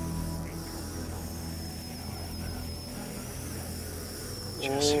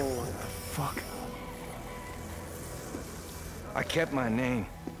 Jesse, what the fuck? I kept my name.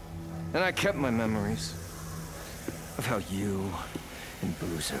 And I kept my memories. Of how you and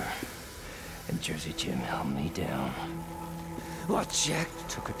Boozer and Jersey Jim held me down. While Jack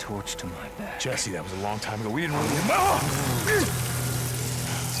took a torch to my back. Jesse, that was a long time ago. We didn't really...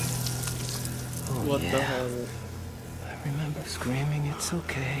 What the hell? I remember screaming, it's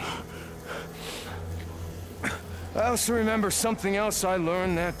okay. I also remember something else I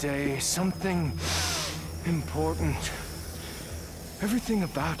learned that day. Something important. Everything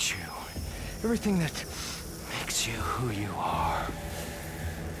about you. Everything that makes you who you are.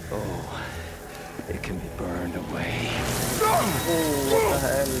 Oh, it can be burned away. Oh, what the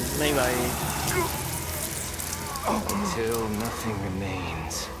hell? नहीं भाई. Until nothing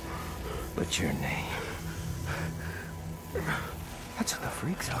remains but your name. That's what the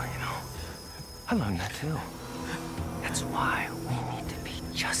freaks are, you know. I learned that too. That's why we need to be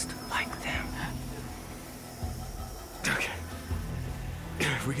just like them. Okay.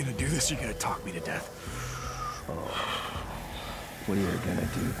 If we're gonna do this, you're gonna talk me to death. We are gonna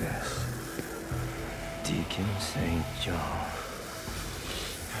do this. Deacon St. John.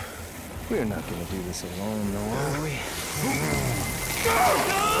 We are not gonna do this alone, though, are we?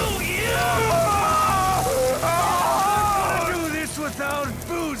 Do this without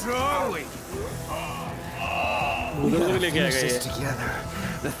Boozer, are we? We gotta finish this together,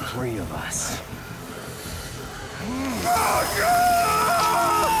 the three of us. Oh, yeah.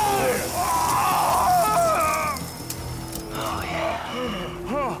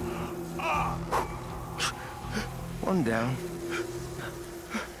 One down.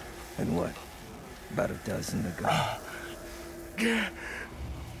 And what? About a dozen to go.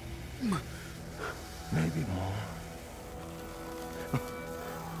 Maybe more.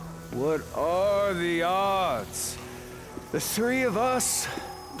 What are the odds? The three of us,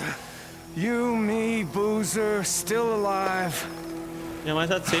 you, me, Boozer, still alive. ये हमारे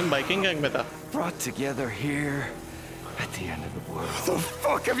साथ same biking gang में था. Brought together here at the end of the world. What the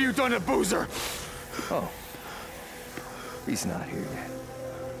fuck have you done to Boozer? Oh. He's not here yet.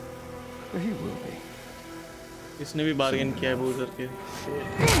 But he will be. इसने भी bargain किया है Boozer के.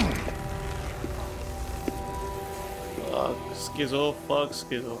 Fuck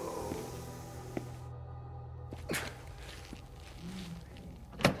Schizo.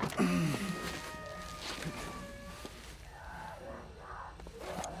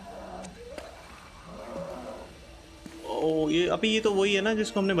 ओ ये अभी ये तो वही है ना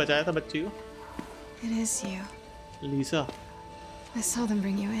जिसको हमने बचाया था बच्ची को. It is you. Lisa. I saw them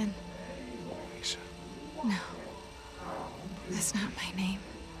bring you in. Lisa. No. That's not my name.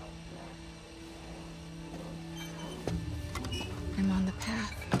 I'm on the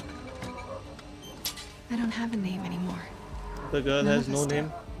path. I don't have a name anymore. The girl None has of no us do.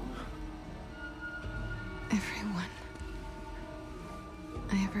 name. Everyone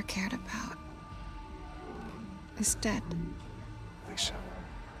I ever cared about is dead. Lisa.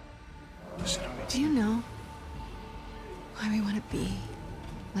 Listen to me. Do you know why we want to be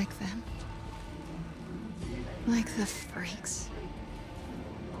like them? Like the freaks?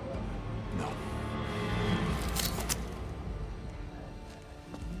 No.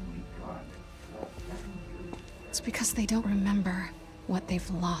 It's because they don't remember what they've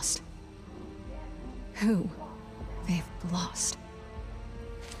lost. Who they've lost.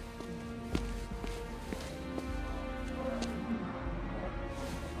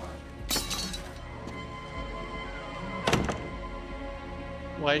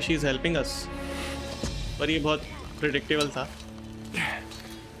 Why she's helping us? पर ये बहुत predictable था.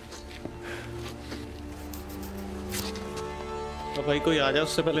 तो भाई कोई आ जाए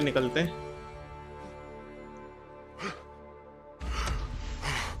उससे पहले निकलते हैं.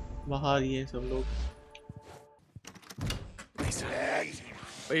 बाहर ही है सब लोग. Lisa.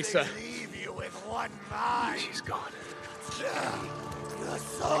 Lisa. Leave you with one mind. She's gone. The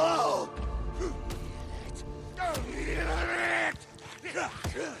soul. I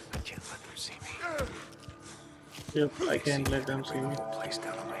can't let them see me. Yep, I can't let them see me. Place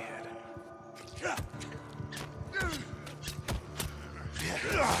down on my head.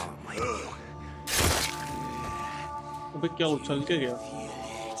 Oh, my God. अबे क्या उछल के गया?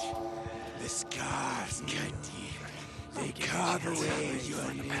 The scars cut deep. They carve away your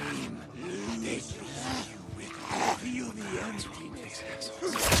name. They fill you with feel the emptiness.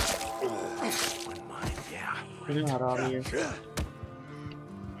 One mind, yeah. इन्हें हरामी है.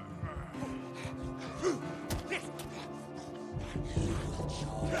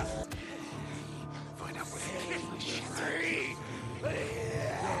 Find out where they keep my shit.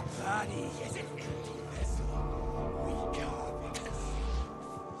 Body is an empty vessel. We carve it.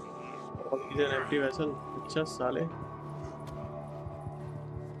 He's an empty vessel. अच्छा साले.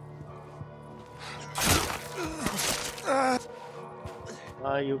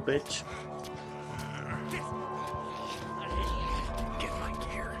 Ah, you bitch. Get my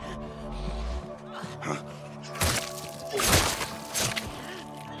gear.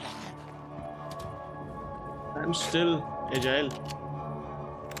 I'm still agile.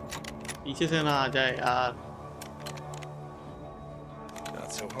 पीछे से ना आ जाए यार. Not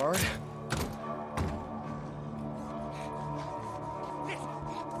so hard.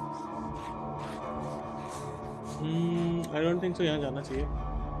 I don't think so. यहाँ जाना चाहिए.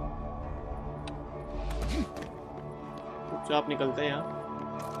 चुपचाप निकलते हैं यहाँ.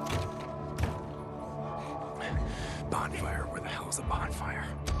 Bonfire. Where the hell's the bonfire?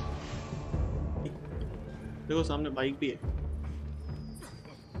 देखो सामने बाइक भी है.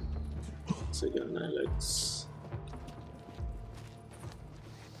 से जाना है. Let's.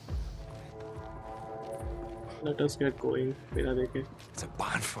 Let us get going. बिना देखे. It's a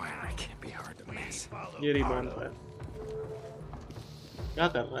bonfire. I can't be hard to miss. ये रही bonfire. क्या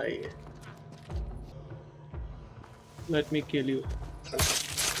कर रहा है ये? Let me kill you.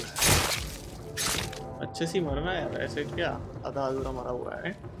 अच्छे से मरना यार. ऐसे क्या आधा अधूरा मरा हुआ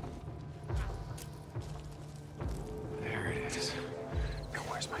है. There it is. Now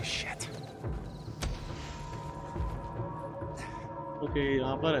where's my shit? Okay,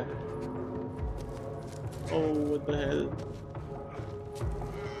 यहाँ पर है. Oh, what the hell?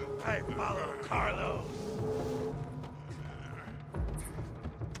 I follow Carlo.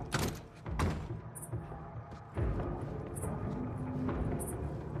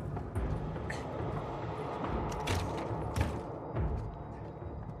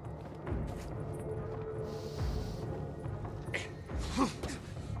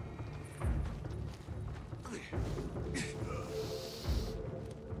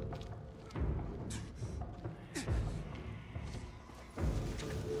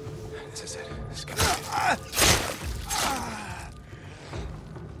 This is it. This guy.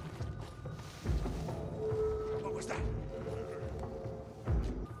 What was that?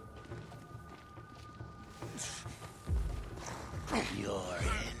 You're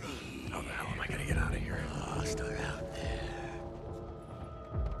in How the hell am I gonna get out of here? lost or out there.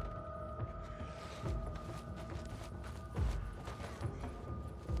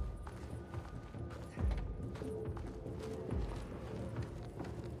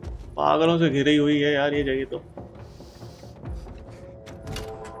 पागलों से घिरी हुई है यार ये जगह तो.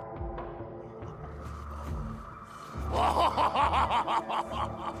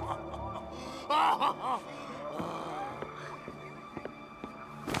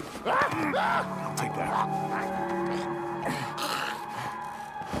 I'll take that.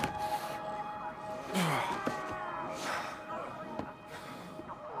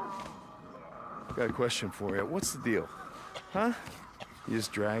 Got a question for you. What's the deal? Huh? You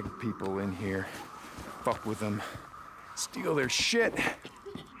just drag people in here, fuck with them, steal their shit,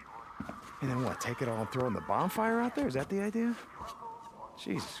 and then what, take it all and throw it in the bonfire out there? Is that the idea?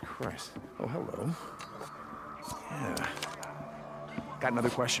 Jesus Christ. Oh, hello. Yeah. Got another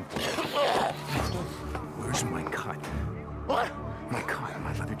question for you. Where's my cut? What? My cut,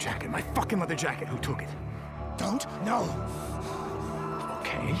 my leather jacket, my fucking leather jacket. Who took it? Don't know.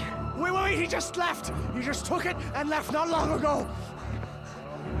 Okay. Wait, he just left. He just took it and left not long ago.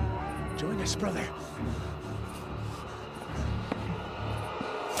 Join us, brother.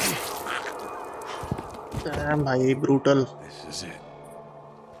 Damn, भाई brutal. This is it.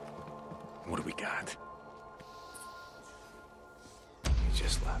 What do we got? He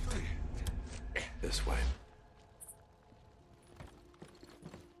just left. This way.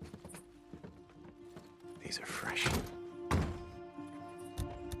 These are fresh.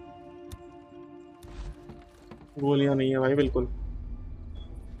 गोलियां नहीं है भाई बिल्कुल.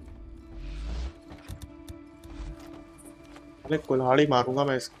 अरे कुल्हाड़ी मारूंगा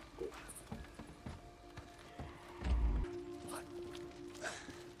मैं इसको.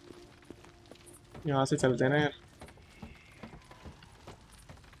 यहाँ से चलते हैं ना यार.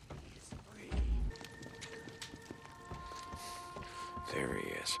 There he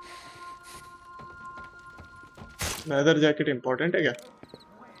is. Leather jacket important है क्या?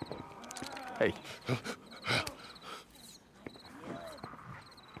 Hey.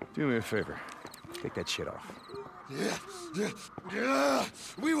 Do me a favor. Take that shit off.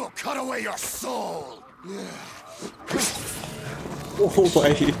 We will cut away your soul. ओह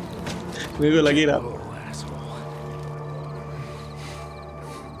भाई, मेरे को लग ही रहा।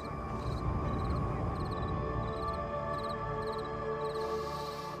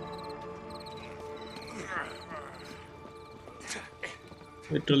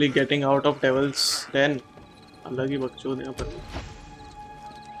 Literally getting out of devil's den. अलग ही बकचोद यहाँ पर।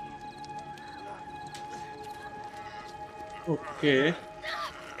 ओके।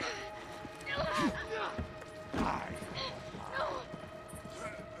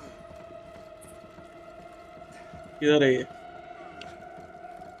 किधर है ये?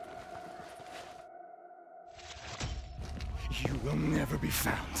 You will never be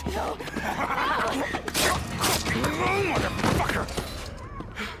found. Motherfucker!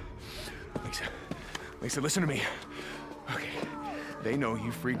 Lisa, listen to me. Okay, they know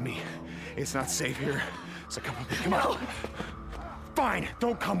you freed me. It's not safe here, so come with me. Come on. Fine,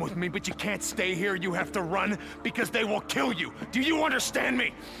 don't come with me, but you can't stay here. You have to run because they will kill you. Do you understand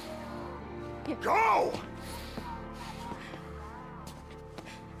me? Go!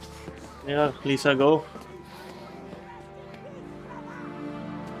 Yeah, Lisa, go.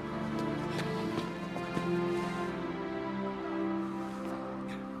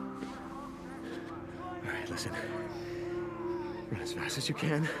 Listen, run as fast as you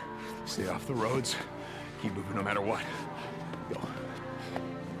can. Stay off the roads. Keep moving no matter what. Go.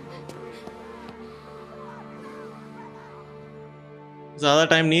 ज़्यादा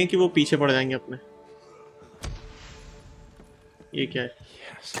time नहीं है कि वो पीछे पड़ जाएंगे अपने। ये क्या है?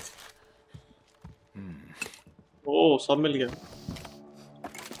 ओह, सब मिल गया।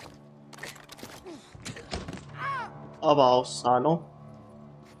 अब आओ सालो,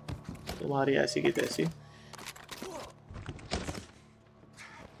 तुम्हारी ऐसी की तैसी।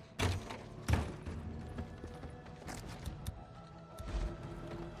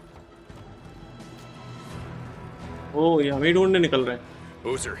 ओह, ये हमें ढूंढने निकल रहे हैं।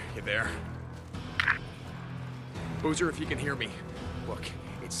 Boozer, you there? Boozer, if you can hear me. Look,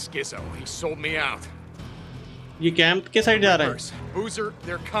 it's Skizzo. He sold me out. ये कैंप के साइड जा रहे हैं। Boozer,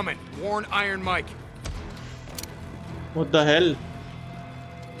 they're coming. Warn Iron Mike. What the hell?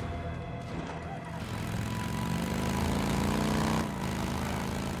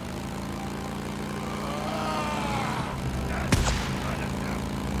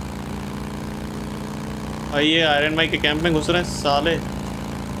 भाई ये आयरन माइक के कैंप में घुस रहे हैं साले।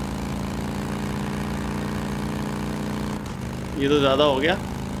 ये तो ज्यादा हो गया।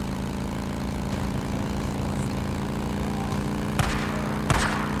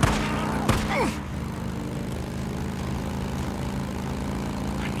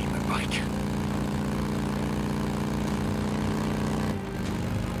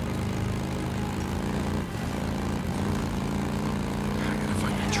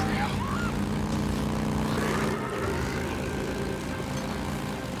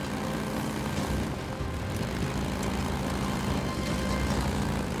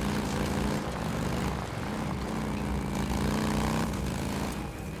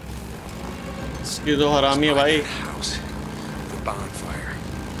 ये तो हरामी है भाई।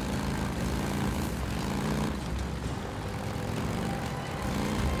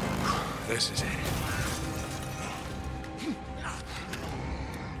 This is it.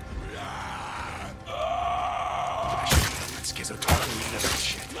 Skizzo talking me into that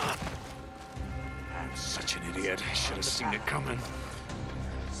shit. I'm such an idiot. I should have seen it coming.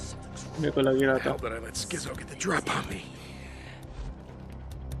 मेरे को लग ही रहा था। How did I let Skizzo get the drop on me?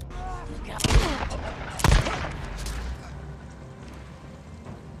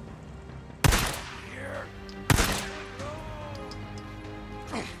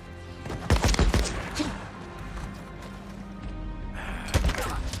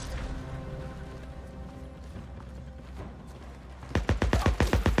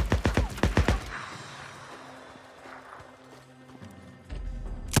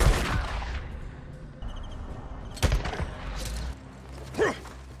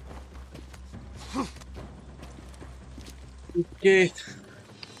 के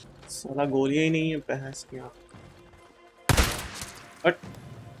साला गोलियां ही नहीं है बहस की। But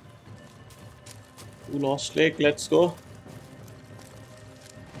lost lake, let's go.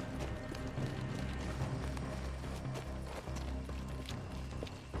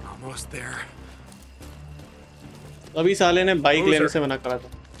 Almost there. अभी साले ने बाइक लेने से मना करा था।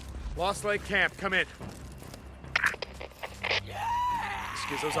 Lost Lake Camp, come in.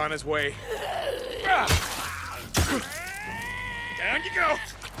 Skizzo's on his way. Down you go.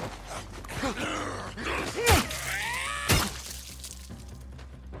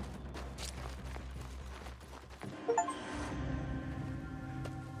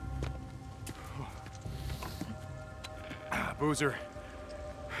 Boozer,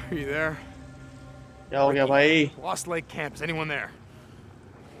 are you there? क्या हो गया भाई? Lost Lake Camp. Is anyone there?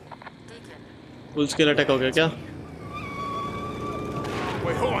 Full scale attack हो गया क्या?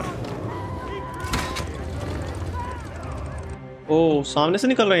 Wait, hold on. ओह, सामने से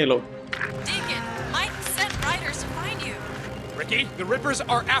निकल रहे हैं ये लोग. Deacon, Mike sent riders to find you. Ricky, the Rippers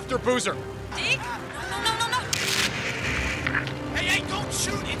are after Boozer. Deke? No. Hey, don't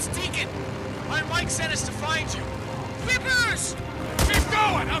shoot! It's Deacon! My Mike sent us to find you. Rippers! Keep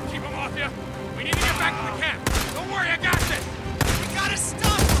going! I'll keep them off you. We need to get back to the camp. Don't worry, I got this. We gotta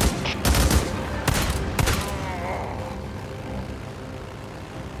stop them!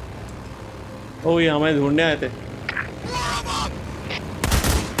 ओह, ये हमें ढूंढने आए थे.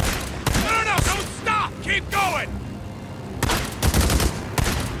 No, don't stop! Keep going!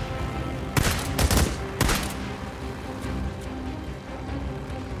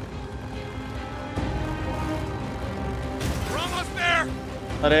 We're almost there!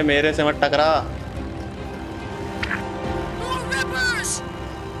 अरे मेरे से मत टकरा. More Rippers!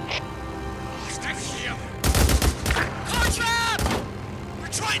 Next to you. Car trap!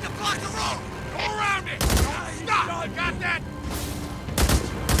 We're trying to block the road! Go around it! Don't stop! I got that!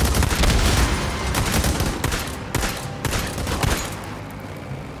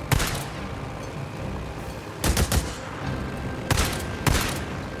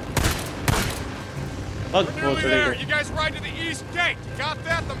 Fuck, We're वो nearly चले there. गए. You guys ride to the east gate. You got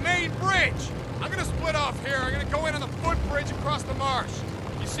that? The main bridge. I'm gonna split off here. I'm gonna go in on the footbridge across the marsh.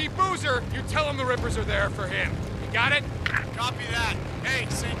 You see Boozer, you tell him the Rippers are there for him. You got it? Copy that. Hey,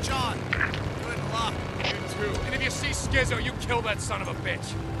 St. John. Good luck. You too. And if you see Skizzo, you kill that son of a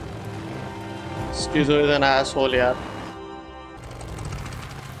bitch. Schizo is an asshole यार.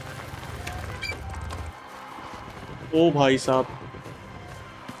 ओ भाई साहब.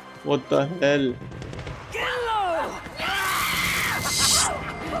 What the hell?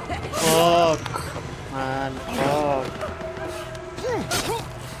 Fuck, man, fuck.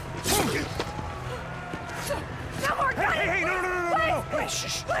 Hey, no. Hey,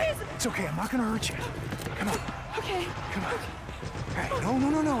 shh. It's okay. I'm not gonna hurt you. Come on. Okay. Come on. Hey,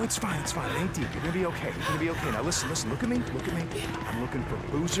 no. It's fine. It ain't deep. You're gonna be okay. Now listen. Look at me. I'm looking for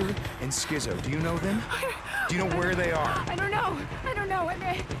Boozer and Skizzo. Do you know them? Do you know where they are? I don't know. I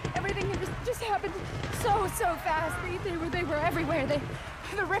mean, everything just happened so fast. They were everywhere.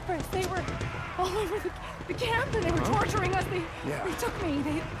 The Rippers, they were all over the camp, and they were torturing us. They took me.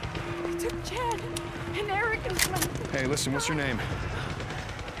 They took Chad and Eric and my... Hey, listen. What's your name?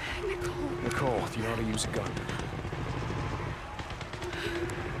 Nicole. Do you know how to use a gun?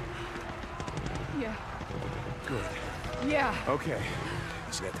 Yeah. Good. Yeah. Okay.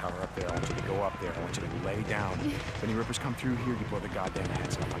 You see that tower up there? I want you to go up there. I want you to lay down. If any Rippers come through here, you blow the goddamn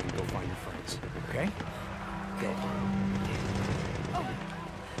heads off. I can go find your friends. Okay? Go.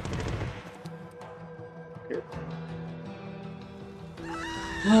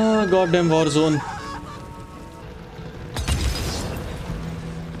 Ah, goddamn war zone.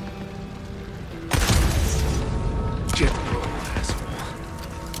 Get roll, asshole.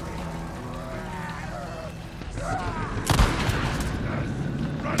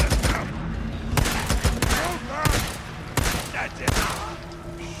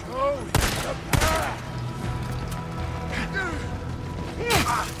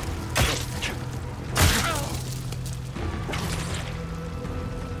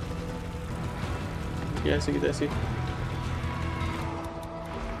 ऐसी की तैसी. I'm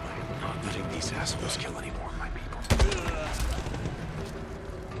not letting these assholes kill any more of my people.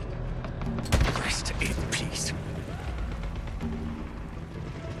 Rest in peace.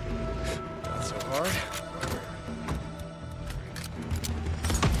 Not so hard.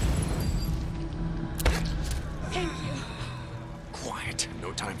 Thank you. Quiet.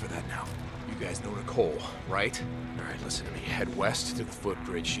 No time for that now. You guys know Nicole, right? All right, listen to me. Head west to the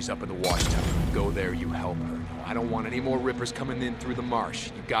footbridge. She's up in the wash tower. Go there, you help her. No, I don't want any more Rippers coming in through the marsh.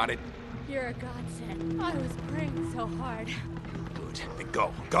 You got it? You're a godsend. I was praying so hard. Good. Then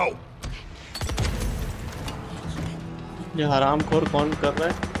go. ये हरामखोर कौन कर रहा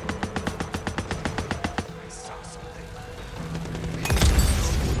है?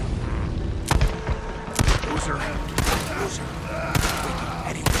 Boozer.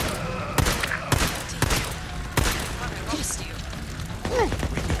 Eddie. Lost you.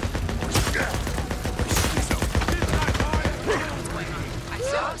 I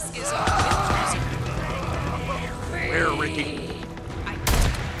saw Skizzo. Where, Ricky?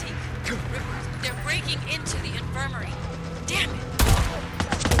 They're breaking into the infirmary. Damn it!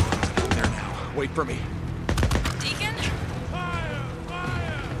 There now. Wait for me. Deacon?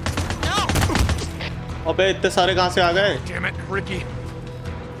 No! अबे इतने सारे कहाँ से आ गए? Damn it, Ricky.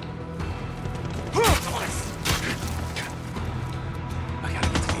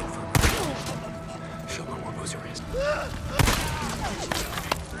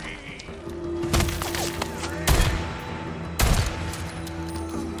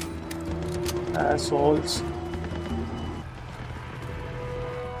 Assholes.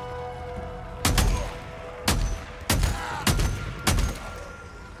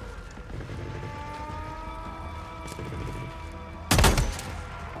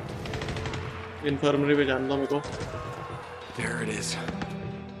 Infirmary पे जान दो मेरे को. There it is.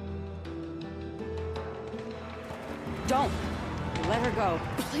 Don't let her go.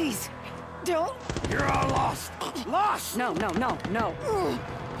 Please, don't. You're all lost. Lost. No, no, no, no.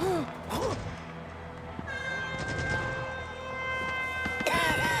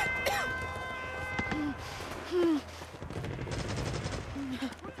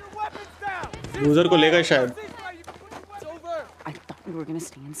 User को लेगा शायद. I thought we were gonna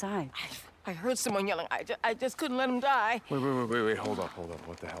stay inside. I heard someone yelling. I just couldn't let him die. Wait. Hold up.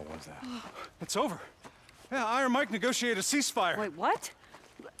 What the hell was that? It's over. Yeah, Iron Mike negotiated a ceasefire. Wait, what?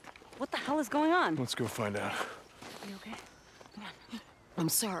 What the hell is going on? Let's go find out. You okay? Come on. I'm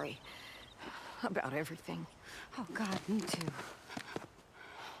sorry about everything. Oh God, me too.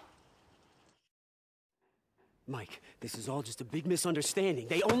 Mike, this is all just a big misunderstanding.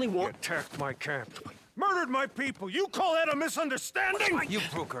 They only You want... attacked my camp. Murdered my people. You call that a misunderstanding? You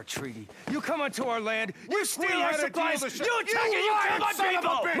broke our treaty. You come onto our land. You steal We our had a deal supplies. to shut- You attack and you lying kill my son of a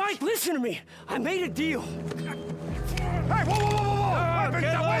people. bitch! Mike, listen to me. I made a deal. Hey, whoa!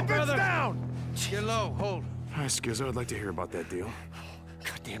 get low, Weapons brother. down! Get low. Hold. Hi, Skizzo. I'd like to hear about that deal.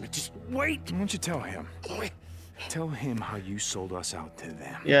 God damn it, just wait. Why don't you tell him? Tell him how you sold us out to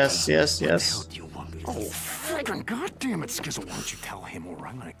them. Yes. What the hell do you want me to do? Oh, fucking goddamn it, Skizzo. Why don't you tell him or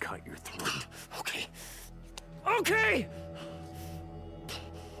I'm gonna cut your throat. Okay. Okay!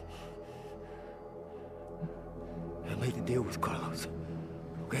 I made a deal with Carlos.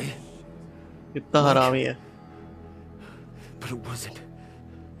 Okay? इतना हरामी है. But it wasn't.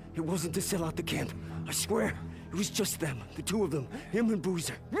 It wasn't to sell out the camp. I swear. It was just them. The two of them. Him and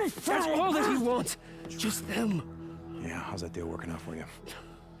Boozer. That's all that he wants. Just them. Yeah, how's that deal working out for you?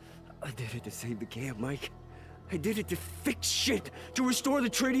 I did it to save the camp, Mike. I did it to fix shit. To restore the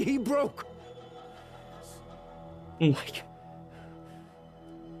treaty he broke. Mike.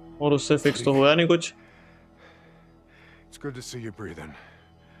 और उससे fix तो हुआ नहीं कुछ. It's good to see you breathing.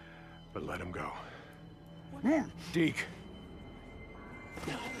 But let him go. Deke.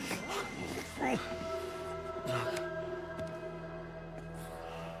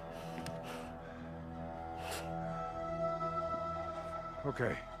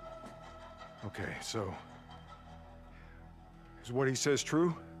 Okay, so... is what he says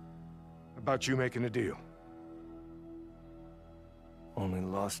true? About you making a deal? Only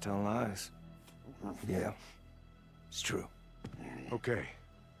lost tell lies. Yeah, it's true. Okay.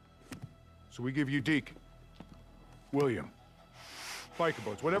 So we give you Deke, William, biker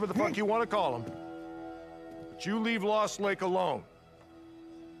boats, whatever the fuck you want to call them. But you leave Lost Lake alone.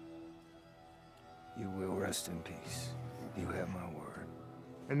 You will rest in peace. You have my word.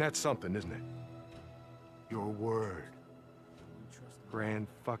 And that's something, isn't it? Your word. Grand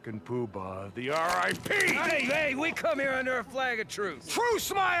fucking poobah of the R.I.P. Hey, we come here under a flag of truce.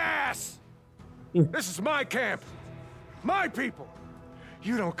 Truce my ass! This is my camp. My people.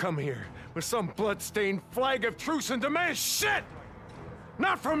 You don't come here with some blood-stained flag of truce and demand shit!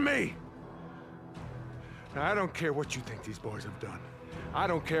 Not from me! Now, I don't care what you think these boys have done. I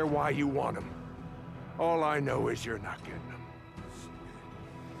don't care why you want them. All I know is you're not getting them.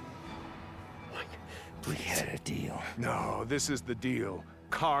 We had a deal. No, this is the deal,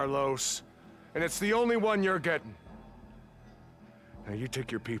 Carlos. And it's the only one you're getting. Now you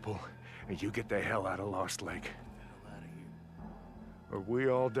take your people, and you get the hell out of Lost Lake. Or we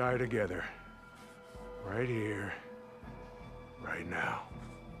all die together. Right here. Right now.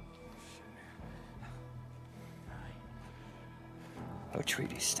 Our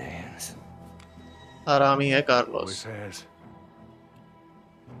treaty stands. हरामी है Carlos. Always has.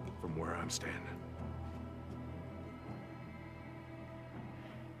 From where I'm standing.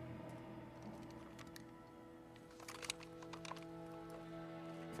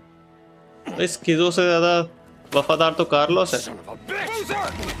 इस खिजो से ज्यादा वफादार तो Carlos है. Son of a bitch!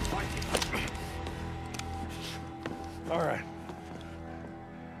 All right.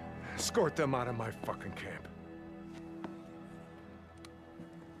 Escort them out of my fucking camp.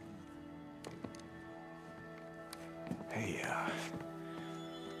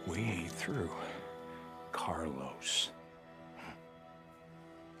 We ate through Carlos.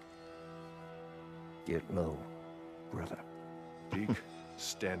 Get low, brother. Deke,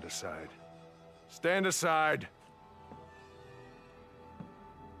 stand aside. Stand aside!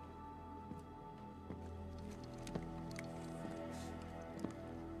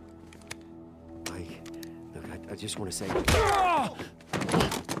 Mike, look, I just want to say...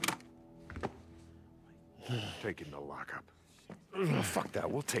 Take him to lockup. Oh, fuck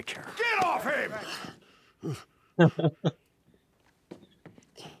that. We'll take care of it. Get off him!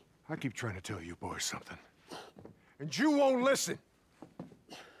 I keep trying to tell you boys something. And you won't listen.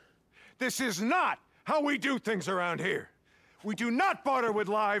 This is not how we do things around here. We do not barter with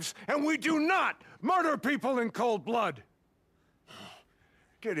lives, and we do not murder people in cold blood.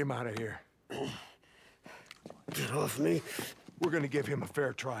 Get him out of here. Get off me. We're gonna give him a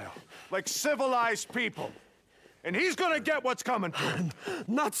fair trial, like civilized people. And he's gonna get what's coming to him.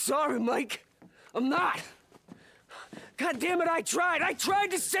 I'm not sorry, Mike. I'm not. God damn it, I tried. I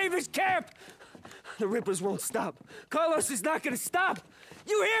tried to save his camp. The Rippers won't stop. Carlos is not gonna stop.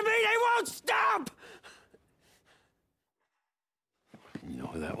 You hear me? They won't stop! You know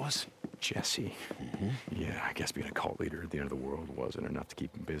who that was? Jesse. Yeah, I guess being a cult leader at the end of the world wasn't enough to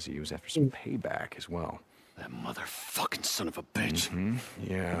keep him busy. He was after some payback as well. That motherfucking son of a bitch.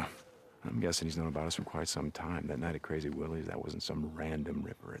 Yeah. I'm guessing he's known about us for quite some time. That night at Crazy Willie's, that wasn't some random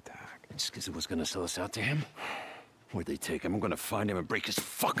Ripper attack. And Skizzy was gonna sell us out to him? Where'd they take him? I'm gonna find him and break his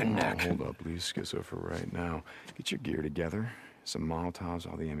fucking neck. Hold up, leave Schizo for right now. Get your gear together. Some Molotovs,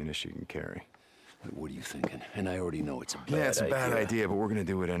 all the ammunition you can carry. Wait, what are you thinking? And I already know it's a bad idea. Yeah, it's a bad idea, but we're gonna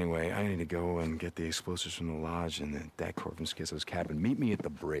do it anyway. I need to go and get the explosives from the lodge and the Decor from Schizo's cabin. Meet me at the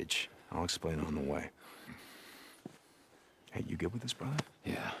bridge. I'll explain on the way. Hey, you good with this, brother?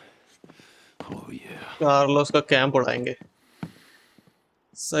 Yeah. Oh, yeah. Carlos का camp उड़ाएंगे.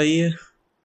 सही है.